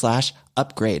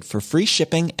quince.com/upgrade for free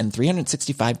shipping and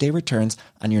 365-day returns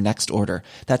on your next order.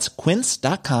 That's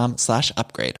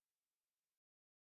quince.com/upgrade.